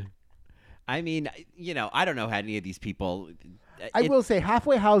God. I mean, I don't know how any of these people... I will say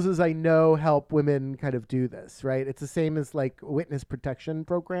halfway houses I know help women kind of do this, right? It's the same as witness protection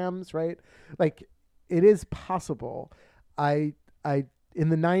programs, right? It is possible. In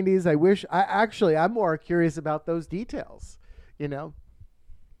the 90s, I'm more curious about those details,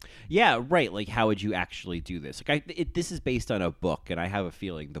 Yeah, right. How would you actually do this? This is based on a book, and I have a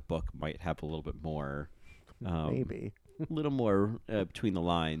feeling the book might have a little bit more, maybe a little more between the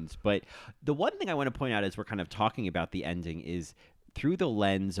lines. But the one thing I want to point out as we're kind of talking about the ending is through the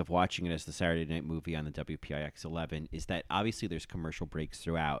lens of watching it as the Saturday night movie on the WPIX 11 is that obviously there's commercial breaks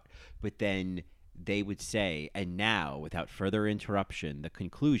throughout, but then they would say, and now, without further interruption, the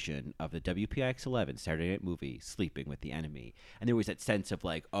conclusion of the WPIX 11 Saturday Night Movie, Sleeping with the Enemy. And there was that sense of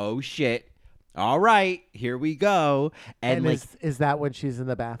oh shit, all right, here we go. And is that when she's in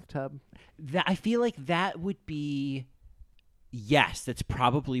the bathtub? I feel like that would be, yes, that's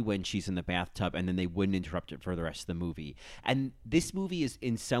probably when she's in the bathtub, and then they wouldn't interrupt it for the rest of the movie. And this movie is,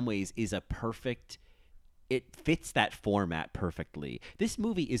 in some ways, it fits that format perfectly. This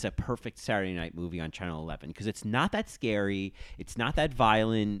movie is a perfect Saturday night movie on Channel 11 because it's not that scary. It's not that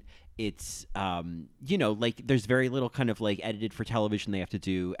violent. It's, there's very little kind of edited for television they have to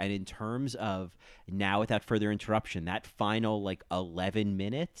do. And in terms of now, without further interruption, that final 11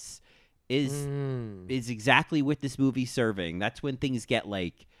 minutes is exactly what this movie's serving. That's when things get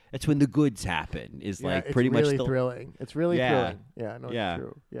that's when the goods happen. Pretty much really thrilling. It's really thrilling. Yeah, no, yeah. It's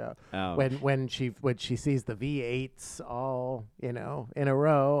true. Yeah. When she sees the V8s all in a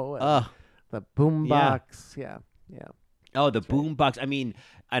row. The boom box. Yeah. Oh, the boom box. I mean,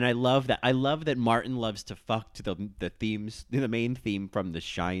 and I love that. I love that Martin loves to fuck to the main theme from The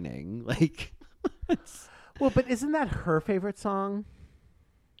Shining. Well, but isn't that her favorite song?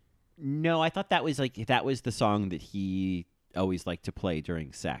 No, I thought that was the song that he always like to play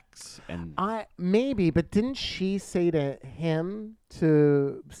during sex. And I maybe, but didn't she say to him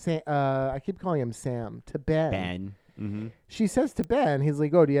to Sam? I keep calling him Sam to Ben. Ben. Mm-hmm. She says to Ben, he's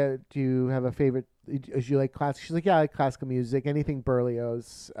like, "Oh, do you have a favorite? Do you like classical?" She's like, "Yeah, I like classical music. Anything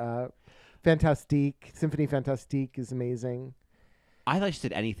Berlioz, Fantastique, Symphony Fantastique is amazing." I thought she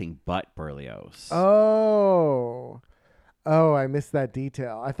said anything but Berlioz. Oh, I missed that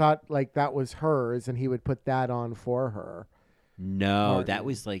detail. I thought like that was hers, and he would put that on for her. No, that Martin.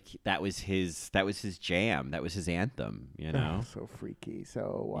 was his jam. That was his anthem, you know? So freaky,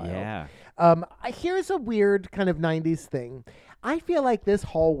 so wild. Yeah. Here's a weird kind of 90s thing. I feel like this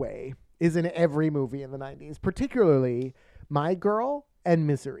hallway is in every movie in the 90s, particularly My Girl and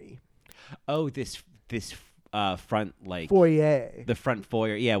Misery. Oh, this front, like Foyer. the front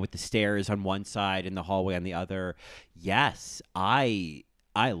foyer, yeah, with the stairs on one side and the hallway on the other. Yes, I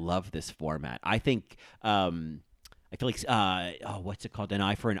love this format. I think I feel like what's it called? An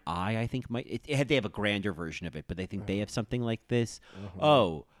Eye for an Eye. I think they have a grander version of it, but I think they have something like this.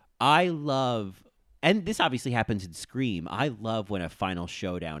 Oh, I love, and this obviously happens in Scream. I love when a final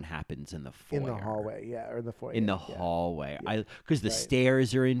showdown happens in the foyer. In the hallway, yeah, or the foyer. In the yeah. hallway, Yeah. because the Right.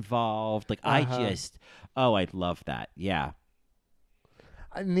 stairs are involved. Like I'd love that. Yeah.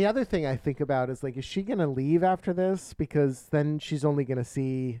 And the other thing I think about is like, is she gonna leave after this? Because then she's only gonna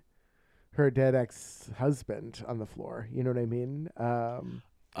see her dead ex-husband on the floor. You know what I mean? Oh,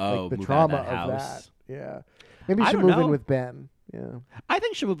 like the move trauma out of that of house. that. Yeah. Maybe I she'll don't move in know. with Ben. Yeah. I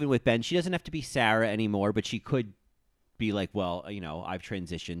think she'll move in with Ben. She doesn't have to be Sarah anymore, but she could be like, well, I've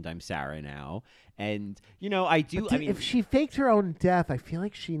transitioned. I'm Sarah now. And, I do. But I mean, if she faked her own death, I feel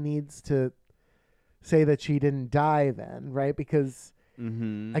like she needs to say that she didn't die then, right? Because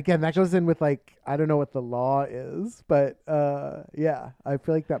mhm. again, that goes in with like, I don't know what the law is, but yeah, I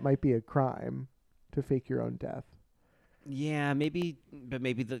feel like that might be a crime to fake your own death. Yeah, maybe, but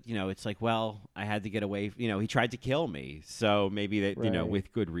maybe it's like, well, I had to get away. He tried to kill me, so maybe that, Right.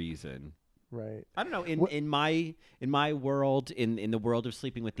 with good reason. Right. I don't know. What- In my world, in the world of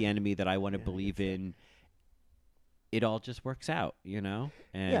sleeping with the enemy that I want to believe in, it all just works out, And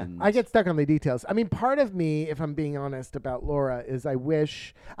Yeah, I get stuck on the details. I mean, part of me, if I'm being honest about Laura, is I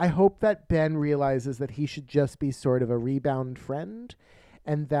hope that Ben realizes that he should just be sort of a rebound friend,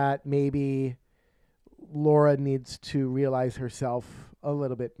 and that maybe Laura needs to realize herself a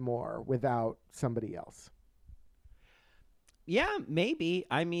little bit more without somebody else. Yeah, maybe.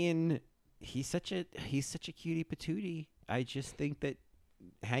 I mean, he's such a cutie patootie. I just think that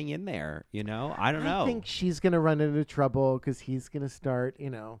hang in there, I don't know. I think she's going to run into trouble because he's going to start,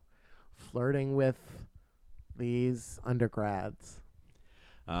 flirting with these undergrads.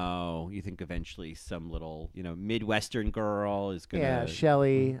 Oh, you think eventually some little, Midwestern girl is gonna Yeah,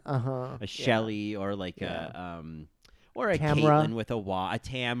 Shelley. Uh-huh. a Shelley or like Yeah. or a Tamra. Caitlin with a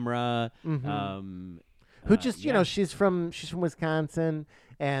Tamra. Mhm. Who just, yeah. she's from Wisconsin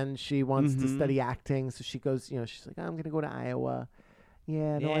and she wants to Mhm. study acting, so she goes, she's like, I'm going to go to Iowa.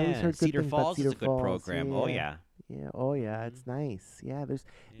 Yeah, no, I always Yeah, heard good Cedar things about Falls Cedar is a good Falls. program. Oh yeah. Yeah, oh yeah, it's nice. Yeah, there's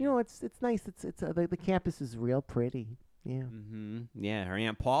Yeah. it's nice. It's the campus is real pretty. Yeah. Yeah, her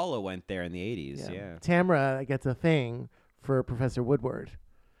Aunt Paula went there in the 80s. Yeah. Tamra gets a thing for Professor Woodward.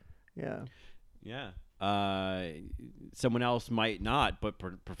 Yeah. Yeah. Someone else might not, but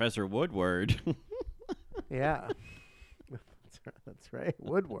Professor Woodward. Yeah. That's right.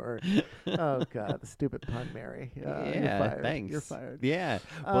 Woodward. Oh God, the stupid pun, Mary. You're fired. Thanks. You're fired. Yeah.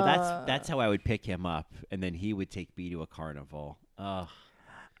 Well, that's how I would pick him up, and then he would take me to a carnival. Ugh.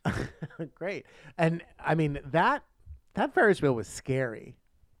 Great. And I mean that Ferris wheel was scary.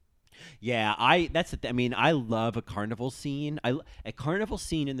 Yeah, I mean, I love a carnival scene. A carnival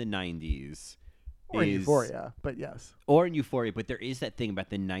scene in the 90s. Or Euphoria, but yes. Or in Euphoria, but there is that thing about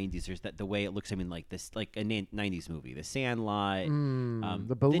the 90s. There's the way it looks. I mean, like this, like a 90s movie, The Sandlot.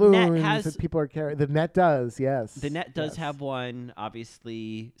 The balloons has- that people are carrying. The Net does, yes. The Net does Yes. have one.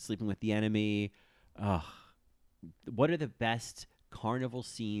 Obviously, Sleeping with the Enemy. Ugh. What are the best carnival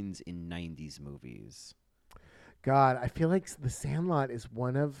scenes in 90s movies? God, I feel like The Sandlot is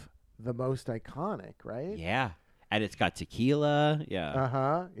one of the most iconic, right? Yeah, and it's got tequila. Yeah.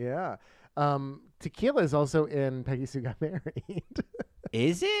 Uh-huh, yeah. Tequila is also in Peggy Sue Got Married.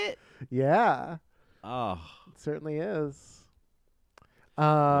 Is it? Yeah, Oh. it certainly is.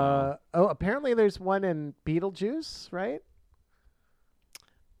 Wow. Oh, apparently there's one in Beetlejuice, right?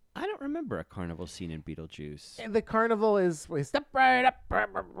 I don't remember a carnival scene in Beetlejuice. And the carnival is we step right up.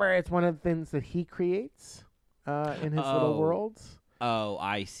 It's one of the things that he creates in his little Oh. worlds. Oh,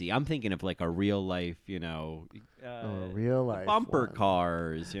 I see. I'm thinking of like a real life, Real life bumper one.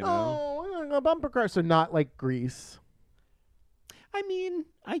 cars, Oh, a bumper car. So not like Grease. I mean,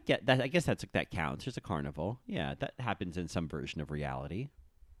 I get that. I guess that counts. There's a carnival. Yeah, that happens in some version of reality.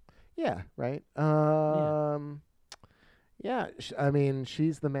 Yeah, right. Yeah. Yeah. I mean,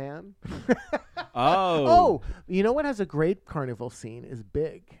 she's the man. Oh. Oh, you know what has a great carnival scene is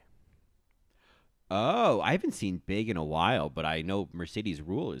Big. Oh, I haven't seen Big in a while, but I know Mercedes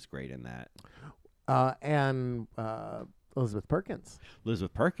Rule is great in that. And Elizabeth Perkins.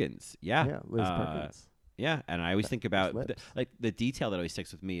 Elizabeth Perkins. Yeah. Yeah, Liz Perkins. Yeah, and I always think about lips. the detail that always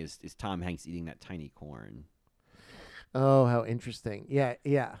sticks with me is Tom Hanks eating that tiny corn. Oh, how interesting. Yeah,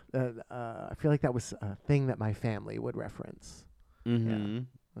 yeah. I feel like that was a thing that my family would reference. Mm-hmm.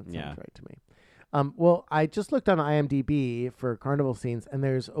 That sounds Yeah. right to me. Well, I just looked on IMDb for carnival scenes, and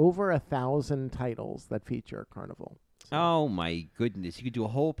there's over 1,000 titles that feature carnival. So- Oh my goodness! You could do a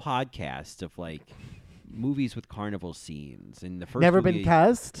whole podcast of like movies with carnival scenes. And the first Never movie, been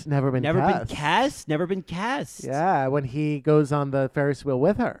cast. Never been never cast. been cast. Never been cast. Yeah, when he goes on the Ferris wheel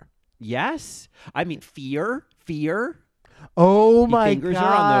with her. Yes. I mean, Fear. Oh He my fingers God!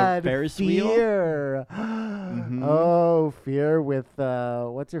 her on the Ferris wheel. Fear. Mhm. Oh, Fear with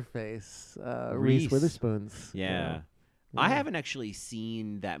what's her face? Reese Reese. Witherspoon's. Yeah. I haven't actually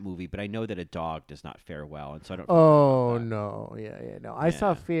seen that movie, but I know that a dog does not fare well, and so I don't. Oh know no, yeah, no. I saw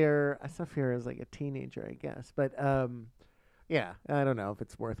Yeah. Fear. I saw Fear as like a teenager, I guess. But yeah, I don't know if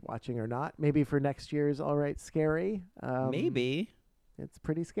it's worth watching or not. Maybe for next year's All Right Scary. Maybe. It's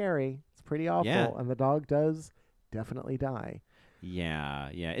pretty scary. It's pretty awful, Yeah. and the dog does definitely die. Yeah.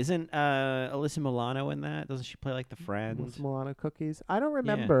 Isn't Alyssa Milano in that? Doesn't she play like the friend? With Milano cookies. I don't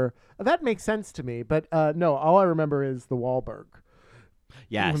remember. That makes sense to me, but no. All I remember is the Wahlberg.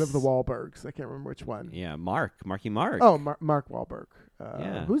 Yes. One of the Wahlbergs. I can't remember which one. Yeah, Marky Mark. Oh, Mark Wahlberg.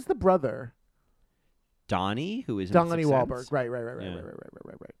 Yeah. Who's the brother? Donnie, who is in Donnie The Sixth Wahlberg. Sense. Right. Yeah.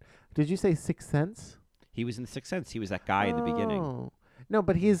 Right. Did you say Sixth Sense? He was in The Sixth Sense. He was that guy in the beginning. Oh. No,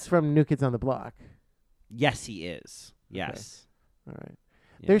 but he's from New Kids on the Block. Yes, he is. Yes. All right.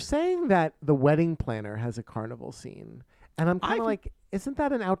 Yeah. They're saying that The Wedding Planner has a carnival scene. And I'm kind I've- of like, isn't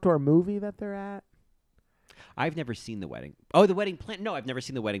that an outdoor movie that they're at? I've never seen The Wedding. Oh, The Wedding Planner. No, I've never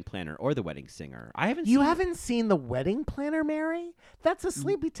seen The Wedding Planner or The Wedding Singer. I haven't You seen haven't seen The Wedding Planner, Mary? That's a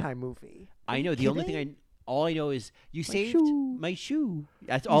Sleepy Time movie. Are I you know. The only kidding? thing all I know is you saved shoe. my shoe.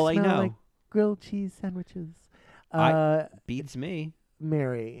 That's You all I smell know. like grilled cheese sandwiches. Beats me.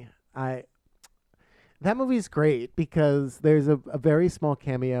 Mary, that movie's great because there's a very small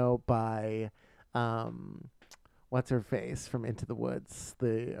cameo by what's her face from Into the Woods,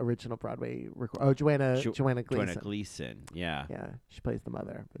 the original Broadway Joanna Gleason. Joanna Gleason. Yeah. Yeah, she plays the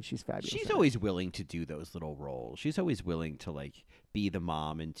mother, and she's fabulous. She's in it. always willing to do those little roles. She's always willing to like be the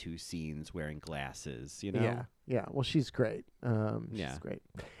mom in two scenes wearing glasses, you know? Yeah. Well, she's great. She's Yeah. great.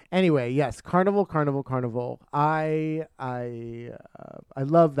 Anyway, yes, Carnival. I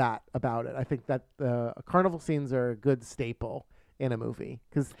love that about it. I think that carnival scenes are a good staple in a movie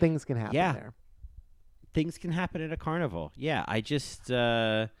because things can happen Yeah. there. Things can happen at a carnival. Yeah, I just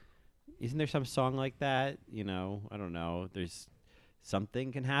isn't there some song like that? You know, I don't know. There's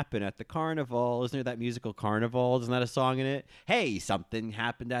something can happen at the carnival. Isn't there that musical Carnival? Isn't that a song in it? Hey, something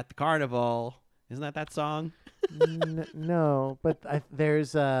happened at the carnival. Isn't that song? No, but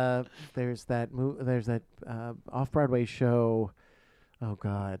there's that off Broadway show. Oh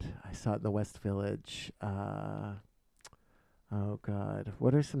God, I saw it in the West Village. Oh God,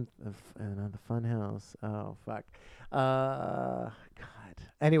 what are some the Fun House? Oh fuck. God.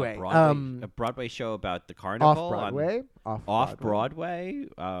 Anyway, a Broadway show about the carnival off Broadway. Off Broadway.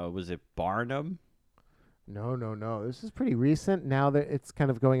 Was it Barnum? No. This is pretty recent. Now that it's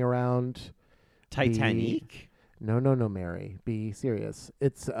kind of going around. Titanic. No, Mary. Be serious.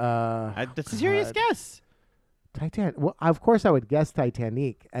 It's That's a serious guess. Titanic. Well, of course, I would guess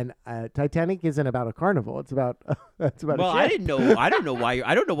Titanic, and Titanic isn't about a carnival. It's about it's about. Well, a ship. I didn't know. I don't know why.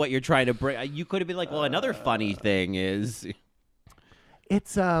 I don't know what you're trying to bring. You could have been like, well, another funny thing is.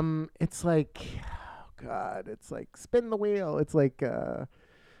 It's like, oh God, it's like spin the wheel. It's like.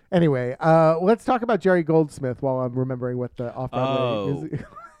 Anyway, let's talk about Jerry Goldsmith while I'm remembering what the off Broadway is.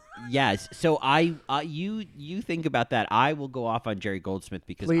 Yes. So you think about that. I will go off on Jerry Goldsmith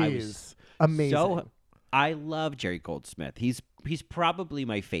because I was Please, amazing. so. I love Jerry Goldsmith. He's probably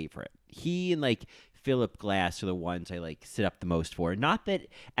my favorite. He and like Philip Glass are the ones I like sit up the most for. Not that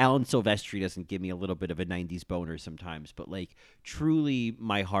Alan Silvestri doesn't give me a little bit of a 90s boner sometimes, but like truly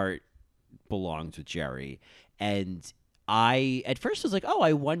my heart belongs with Jerry. And I at first was like, "Oh,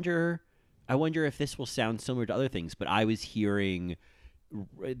 I wonder if this will sound similar to other things," but I was hearing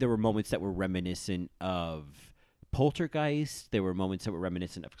there were moments that were reminiscent of Poltergeist. There were moments that were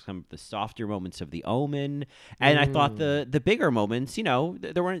reminiscent of some of the softer moments of The Omen, and I thought the bigger moments,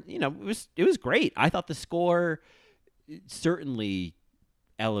 there weren't. It was great. I thought the score certainly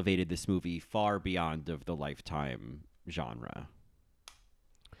elevated this movie far beyond of the Lifetime genre.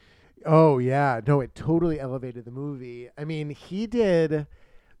 Oh yeah, no, it totally elevated the movie. I mean, he did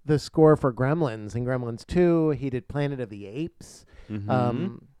the score for Gremlins and Gremlins 2. He did Planet of the Apes.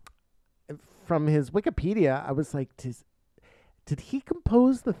 From his Wikipedia, I was like, did he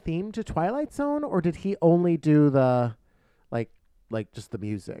compose the theme to Twilight Zone, or did he only do the like just the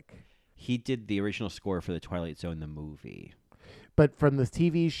music? He did the original score for the Twilight Zone, the movie. But from the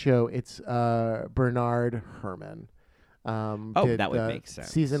TV show, it's Bernard Herrmann. That would make sense.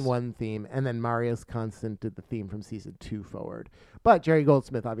 Season 1 theme, and then Marius Constant did the theme from season 2 forward. But Jerry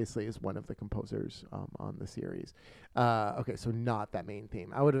Goldsmith obviously is one of the composers on the series. Okay, so not that main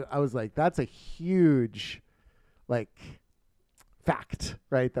theme. I was like, that's a huge fact,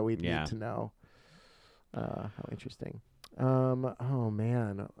 right? That we need to know. How interesting. Oh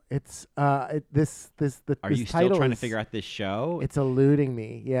man, it's this Are you still trying to figure out this show? It's eluding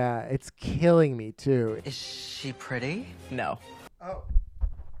me. Yeah, it's killing me too. Is she pretty? No. Oh,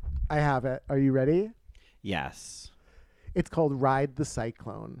 I have it. Are you ready? Yes. It's called Ride the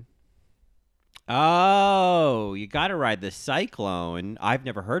Cyclone. Oh, you got to ride the Cyclone. I've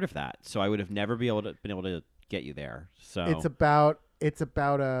never heard of that, so I would have never been able to get you there. So it's about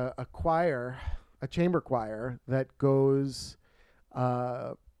a choir. A chamber choir that goes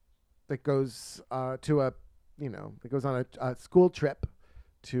on a school trip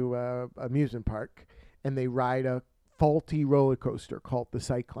to a amusement park, and they ride a faulty roller coaster called the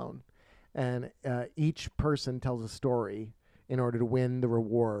Cyclone, and each person tells a story in order to win the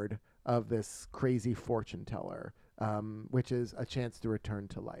reward of this crazy fortune teller, which is a chance to return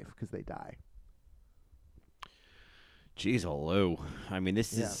to life because they die. Jeez, Lou. I mean,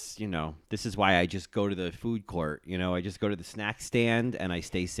 this is why I just go to the food court. I just go to the snack stand and I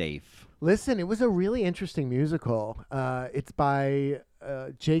stay safe. Listen, it was a really interesting musical. It's by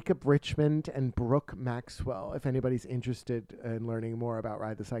Jacob Richmond and Brooke Maxwell. If anybody's interested in learning more about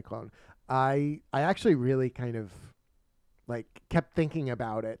Ride the Cyclone, I actually really kind of kept thinking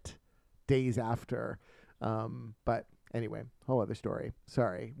about it days after. But anyway, whole other story.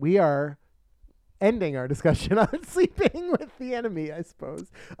 Sorry, we are ending our discussion on Sleeping with the Enemy, I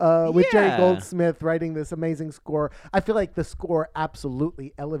suppose, with Jerry Goldsmith writing this amazing score. I feel like the score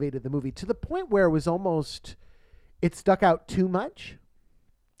absolutely elevated the movie to the point where it stuck out too much.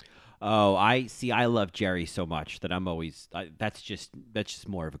 Oh, I love Jerry so much that I'm always that's just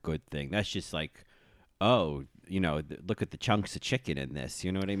more of a good thing. That's just like, look at the chunks of chicken in this.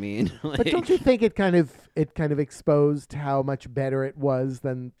 You know what I mean? But don't you think it kind of exposed how much better it was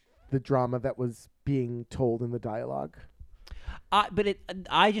than the drama that was being told in the dialogue? But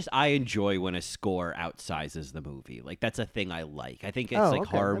I enjoy when a score outsizes the movie. Like, that's a thing I like. I think it's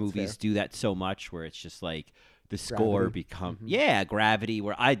horror movies fair. Do that so much where it's just like the score becomes Gravity,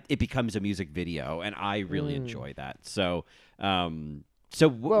 where it becomes a music video, and I really enjoy that. So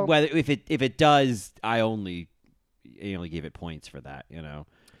whether if it does, I only give it points for that.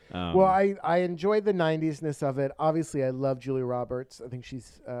 Well, I enjoyed the 90s-ness of it. Obviously, I love Julia Roberts. I think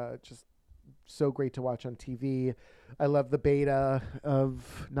she's just so great to watch on TV. I love the beta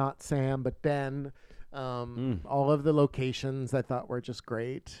of not Sam, but Ben. All of the locations I thought were just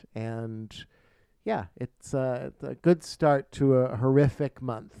great. And, yeah, it's a good start to a horrific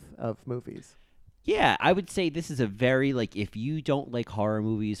month of movies. Yeah, I would say this is a very, if you don't like horror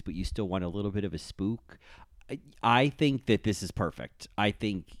movies, but you still want a little bit of a spook, I think that this is perfect. I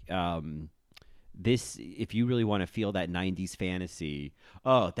think this, if you really want to feel that 90s fantasy,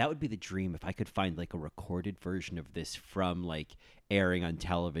 that would be the dream if I could find a recorded version of this from airing on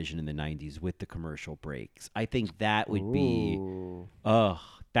television in the 90s with the commercial breaks. I think that would be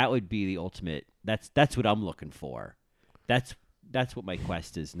that would be the ultimate. That's what I'm looking for. That's what my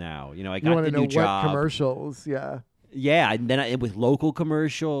quest is now. I got the new job. What commercials, yeah. Yeah, and then with local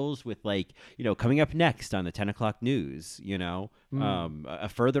commercials, with coming up next on the 10 o'clock news, a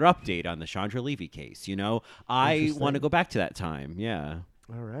further update on the Chandra Levy case. I want to go back to that time. Yeah.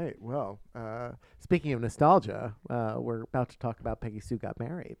 All right. Well, speaking of nostalgia, we're about to talk about Peggy Sue Got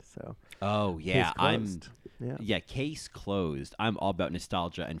Married. So. Oh yeah, case closed. I'm all about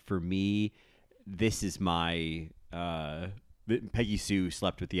nostalgia, and for me, this is my. Peggy Sue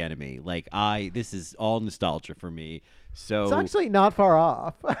Slept with the Enemy. This is all nostalgia for me. So it's actually not far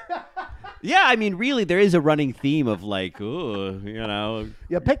off. Yeah, I mean, really, there is a running theme of like, ooh,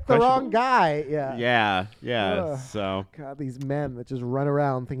 You picked the wrong questionable. guy. Yeah. Yeah. Ugh. So God, these men that just run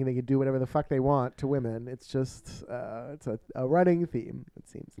around thinking they can do whatever the fuck they want to women. It's just, it's a running theme, it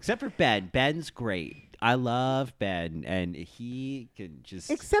seems. except for Ben, Ben's great. I love Ben, and he can just.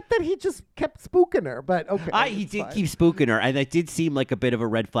 Except that he just kept spooking her, but okay. He it's did fine. keep spooking her, and that did seem like a bit of a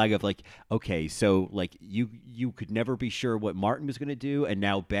red flag of like, okay, so like you could never be sure what Martin was going to do, and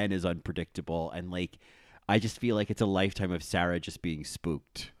now Ben is unpredictable, and like, I just feel like it's a lifetime of Sarah just being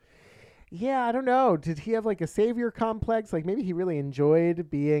spooked. Yeah, I don't know. Did he have like a savior complex? Like maybe he really enjoyed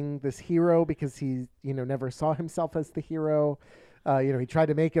being this hero because he, never saw himself as the hero. He tried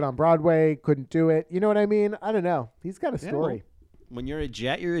to make it on Broadway, couldn't do it. You know what I mean? I don't know. He's got a Yeah, story. When you're a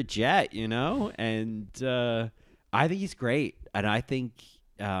jet, you're a jet, and I think he's great, and I think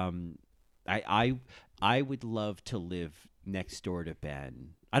I would love to live next door to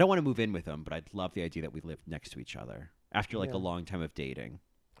Ben. I don't want to move in with him, but I'd love the idea that we lived next to each other after like Yeah. a long time of dating.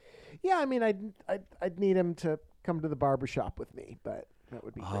 Yeah, I mean, I'd need him to come to the barber shop with me, but that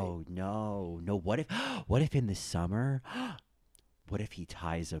would be great. Oh no. What if in the summer what if he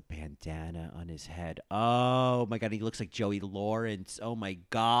ties a bandana on his head? Oh my god, he looks like Joey Lawrence. Oh my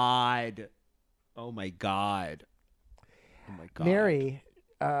god. Oh my god. Oh my god. Mary,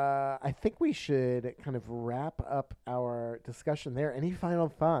 I think we should kind of wrap up our discussion there. Any final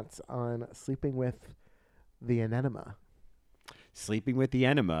thoughts on sleeping with the enema? Sleeping with the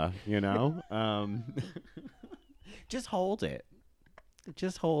enema, just hold it.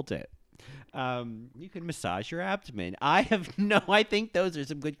 Just hold it. You can massage your abdomen. I think those are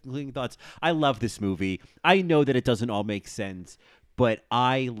some good concluding thoughts. I love this movie. I know that it doesn't all make sense, but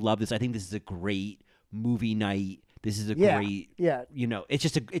I love this. I think this is a great movie night. This is a great, Yeah.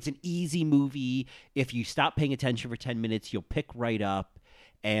 it's an easy movie. If you stop paying attention for 10 minutes, you'll pick right up.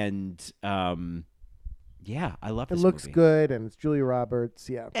 And, yeah, I love It this looks movie. good, and it's Julia Roberts.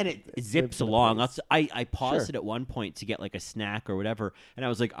 Yeah. And it lives zips in a along. place. I paused Sure. it at one point to get like a snack or whatever, and I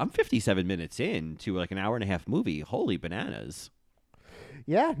was like, I'm 57 minutes in to like an hour and a half movie. Holy bananas.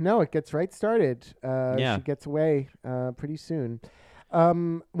 Yeah, no, it gets right started. Yeah. She gets away pretty soon.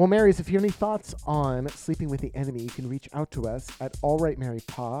 Well, Marys, if you have any thoughts on Sleeping with the Enemy, you can reach out to us at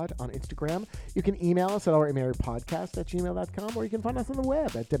allrightmarypod on Instagram. You can email us at allrightmarypodcast@gmail.com, or you can find us on the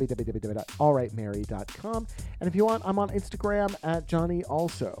web at www.allrightmary.com. And if you want, I'm on Instagram at Johnny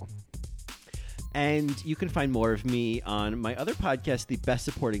also. And you can find more of me on my other podcast, the Best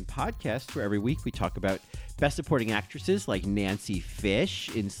Supporting Podcast, where every week we talk about Best Supporting Actresses like Nancy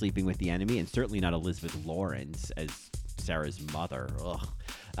Fish in Sleeping with the Enemy, and certainly not Elizabeth Lawrence as Sarah's mother. Ugh.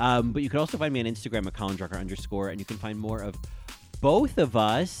 But you can also find me on Instagram at ColinDrucker_, and you can find more of both of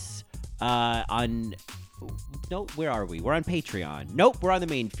us on... No, where are we? We're on Patreon. Nope, we're on the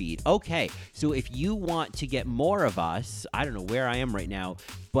main feed. Okay, so if you want to get more of us, I don't know where I am right now,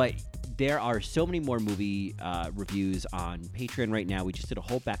 but there are so many more movie reviews on Patreon right now. We just did a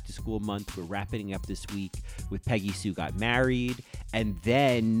whole back-to-school month. We're wrapping up this week with Peggy Sue Got Married, and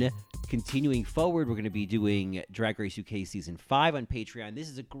then... continuing forward, we're going to be doing Drag Race UK Season 5 on Patreon. This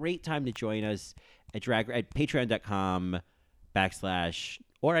is a great time to join us at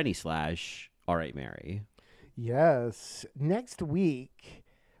patreon.com//alrightmary. Yes. Next week,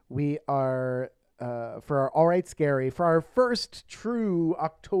 we are, for our All Right Scary, for our first true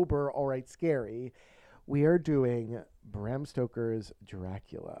October All Right Scary, we are doing Bram Stoker's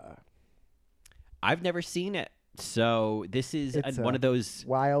Dracula. I've never seen it. So this is It's one a of those...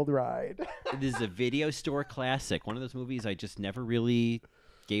 Wild ride. This is a video store classic. One of those movies I just never really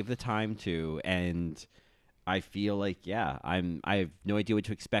gave the time to. And I feel like, yeah, I have no idea what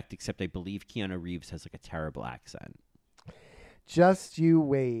to expect, except I believe Keanu Reeves has like a terrible accent. Just you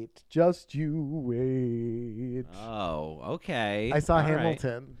wait. Just you wait. Oh, okay. I saw All right.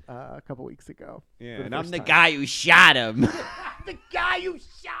 Hamilton a couple weeks ago. Yeah, for the and I'm first the time. guy who shot him. The guy who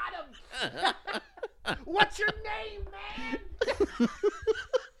shot him. What's your name, man?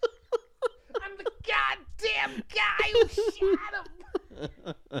 I'm the goddamn guy who shot him.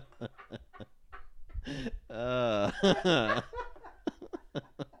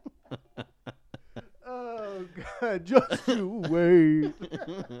 Oh God! Just you wait.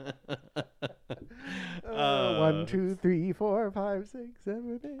 1, 2, 3, 4, 5, 6,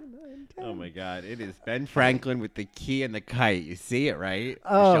 7, 8, 9, 10. Oh my God! It is Ben Franklin with the key and the kite. You see it, right?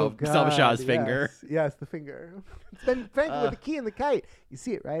 Oh Michelle God! Bashaw's finger. Yes, the finger. It's Ben Franklin with the key and the kite. You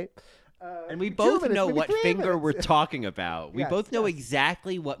see it, right? And we 2 both minutes, know maybe what 3 finger we're minutes. talking about. We Yes, both know yes.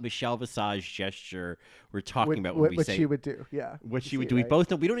 exactly what Michelle Visage gesture we're talking about when what, we what say she would do. Yeah. what You she would see do. it, We right?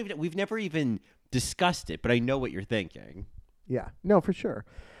 both know. We've never even discussed it, but I know what you're thinking. Yeah. No, for sure.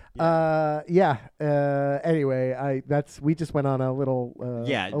 Anyway, we just went on a little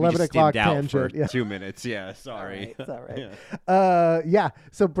we 11 just o'clock stimmed out tangent. for 2 minutes. Yeah, sorry. It's all right. Yeah.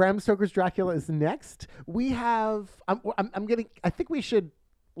 So Bram Stoker's Dracula is next. We have. I'm getting. I think we should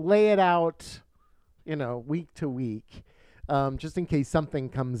lay it out, week to week, just in case something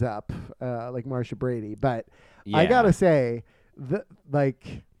comes up, like Marsha Brady. But I gotta say,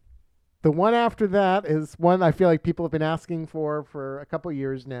 the one after that is one I feel like people have been asking for a couple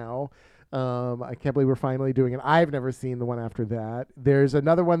years now. I can't believe we're finally doing it. I've never seen the one after that. There's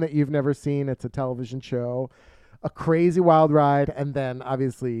another one that you've never seen. It's a television show, A Crazy Wild Ride. And then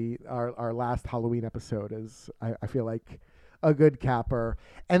obviously our last Halloween episode is, I feel like, a good capper.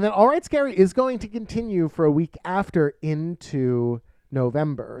 And then All Right Scary is going to continue for a week after into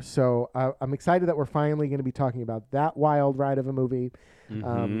November. So I'm excited that we're finally going to be talking about that wild ride of a movie.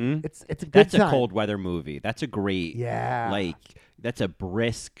 It's a good That's time. a cold weather movie. That's a great, that's a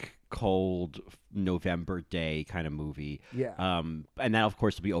brisk, cold November day kind of movie. Yeah. And that, of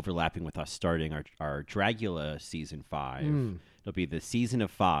course, will be overlapping with us starting our Dragula season 5. It'll be the season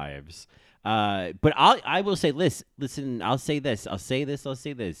of 5s. But I will say, listen, I'll say this.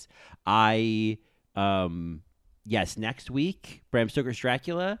 Yes, next week, Bram Stoker's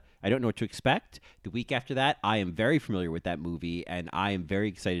Dracula. I don't know what to expect. The week after that, I am very familiar with that movie, and I am very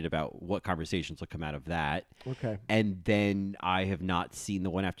excited about what conversations will come out of that. Okay. And then I have not seen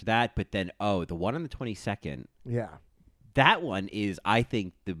the one after that, but then, the one on the 22nd. Yeah. That one is, I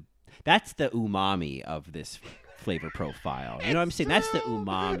think, that's the umami of this flavor profile. You know what I'm saying? That's the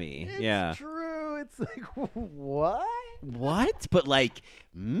umami. It's true. It's like, what? What? But like,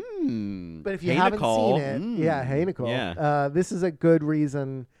 But if you hey, haven't Nicole. seen it, hey Nicole, Yeah. this is a good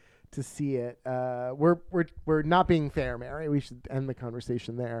reason to see it. We're not being fair, Mary. We should end the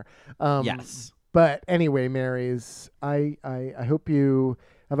conversation there. Yes. But anyway, Marys, I hope you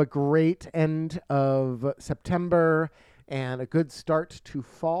have a great end of September and a good start to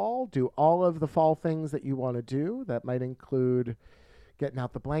fall. Do all of the fall things that you want to do. That might include getting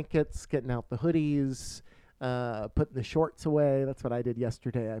out the blankets, getting out the hoodies, putting the shorts away. That's what I did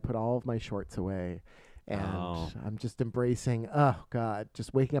yesterday. I put all of my shorts away. And I'm just embracing,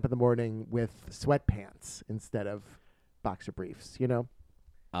 just waking up in the morning with sweatpants instead of boxer briefs,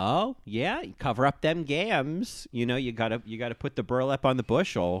 Oh, yeah. Cover up them gams. You gotta put the burlap on the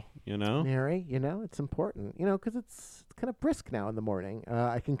bushel, Mary, it's important, because it's kind of brisk now in the morning.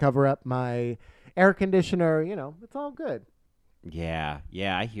 I can cover up my air conditioner, it's all good. Yeah,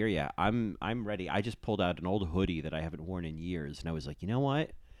 I hear you. I'm ready. I just pulled out an old hoodie that I haven't worn in years, and I was like, you know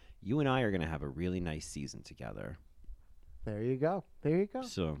what? You and I are going to have a really nice season together. There you go.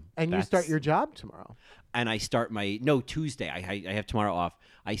 So, and you start your job tomorrow. And I start Tuesday. I have tomorrow off.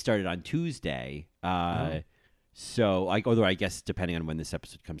 I started on Tuesday. So, although I guess depending on when this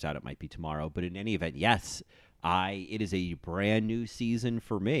episode comes out, it might be tomorrow. But in any event, yes, it is a brand new season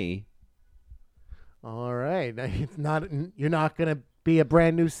for me. All right. You're not going to be a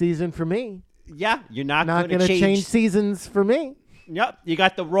brand new season for me. Yeah, you're not going to change seasons for me. Yep, you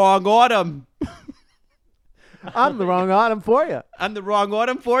got the wrong autumn. I'm the wrong autumn for you. I'm the wrong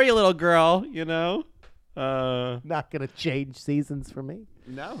autumn for you, little girl, Not going to change seasons for me.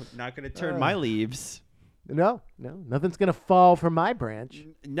 No, not going to turn my leaves. No. Nothing's going to fall from my branch.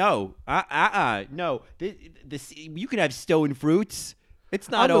 No. No. You can have stone fruits. It's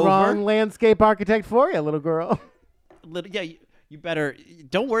not I'm the over. wrong landscape architect for you, little girl. You better.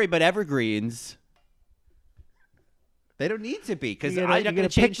 Don't worry about evergreens. They don't need to be because I'm not going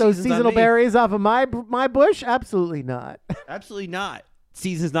to pick those seasonal berries off of my bush. Absolutely not. Absolutely not.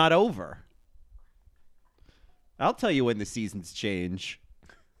 Season's not over. I'll tell you when the seasons change.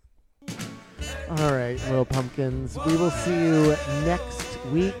 All right, little pumpkins. We will see you next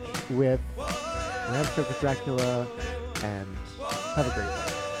week with Bram Stoker's Dracula, and have a great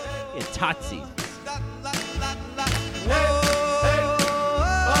one. It's hot seasons.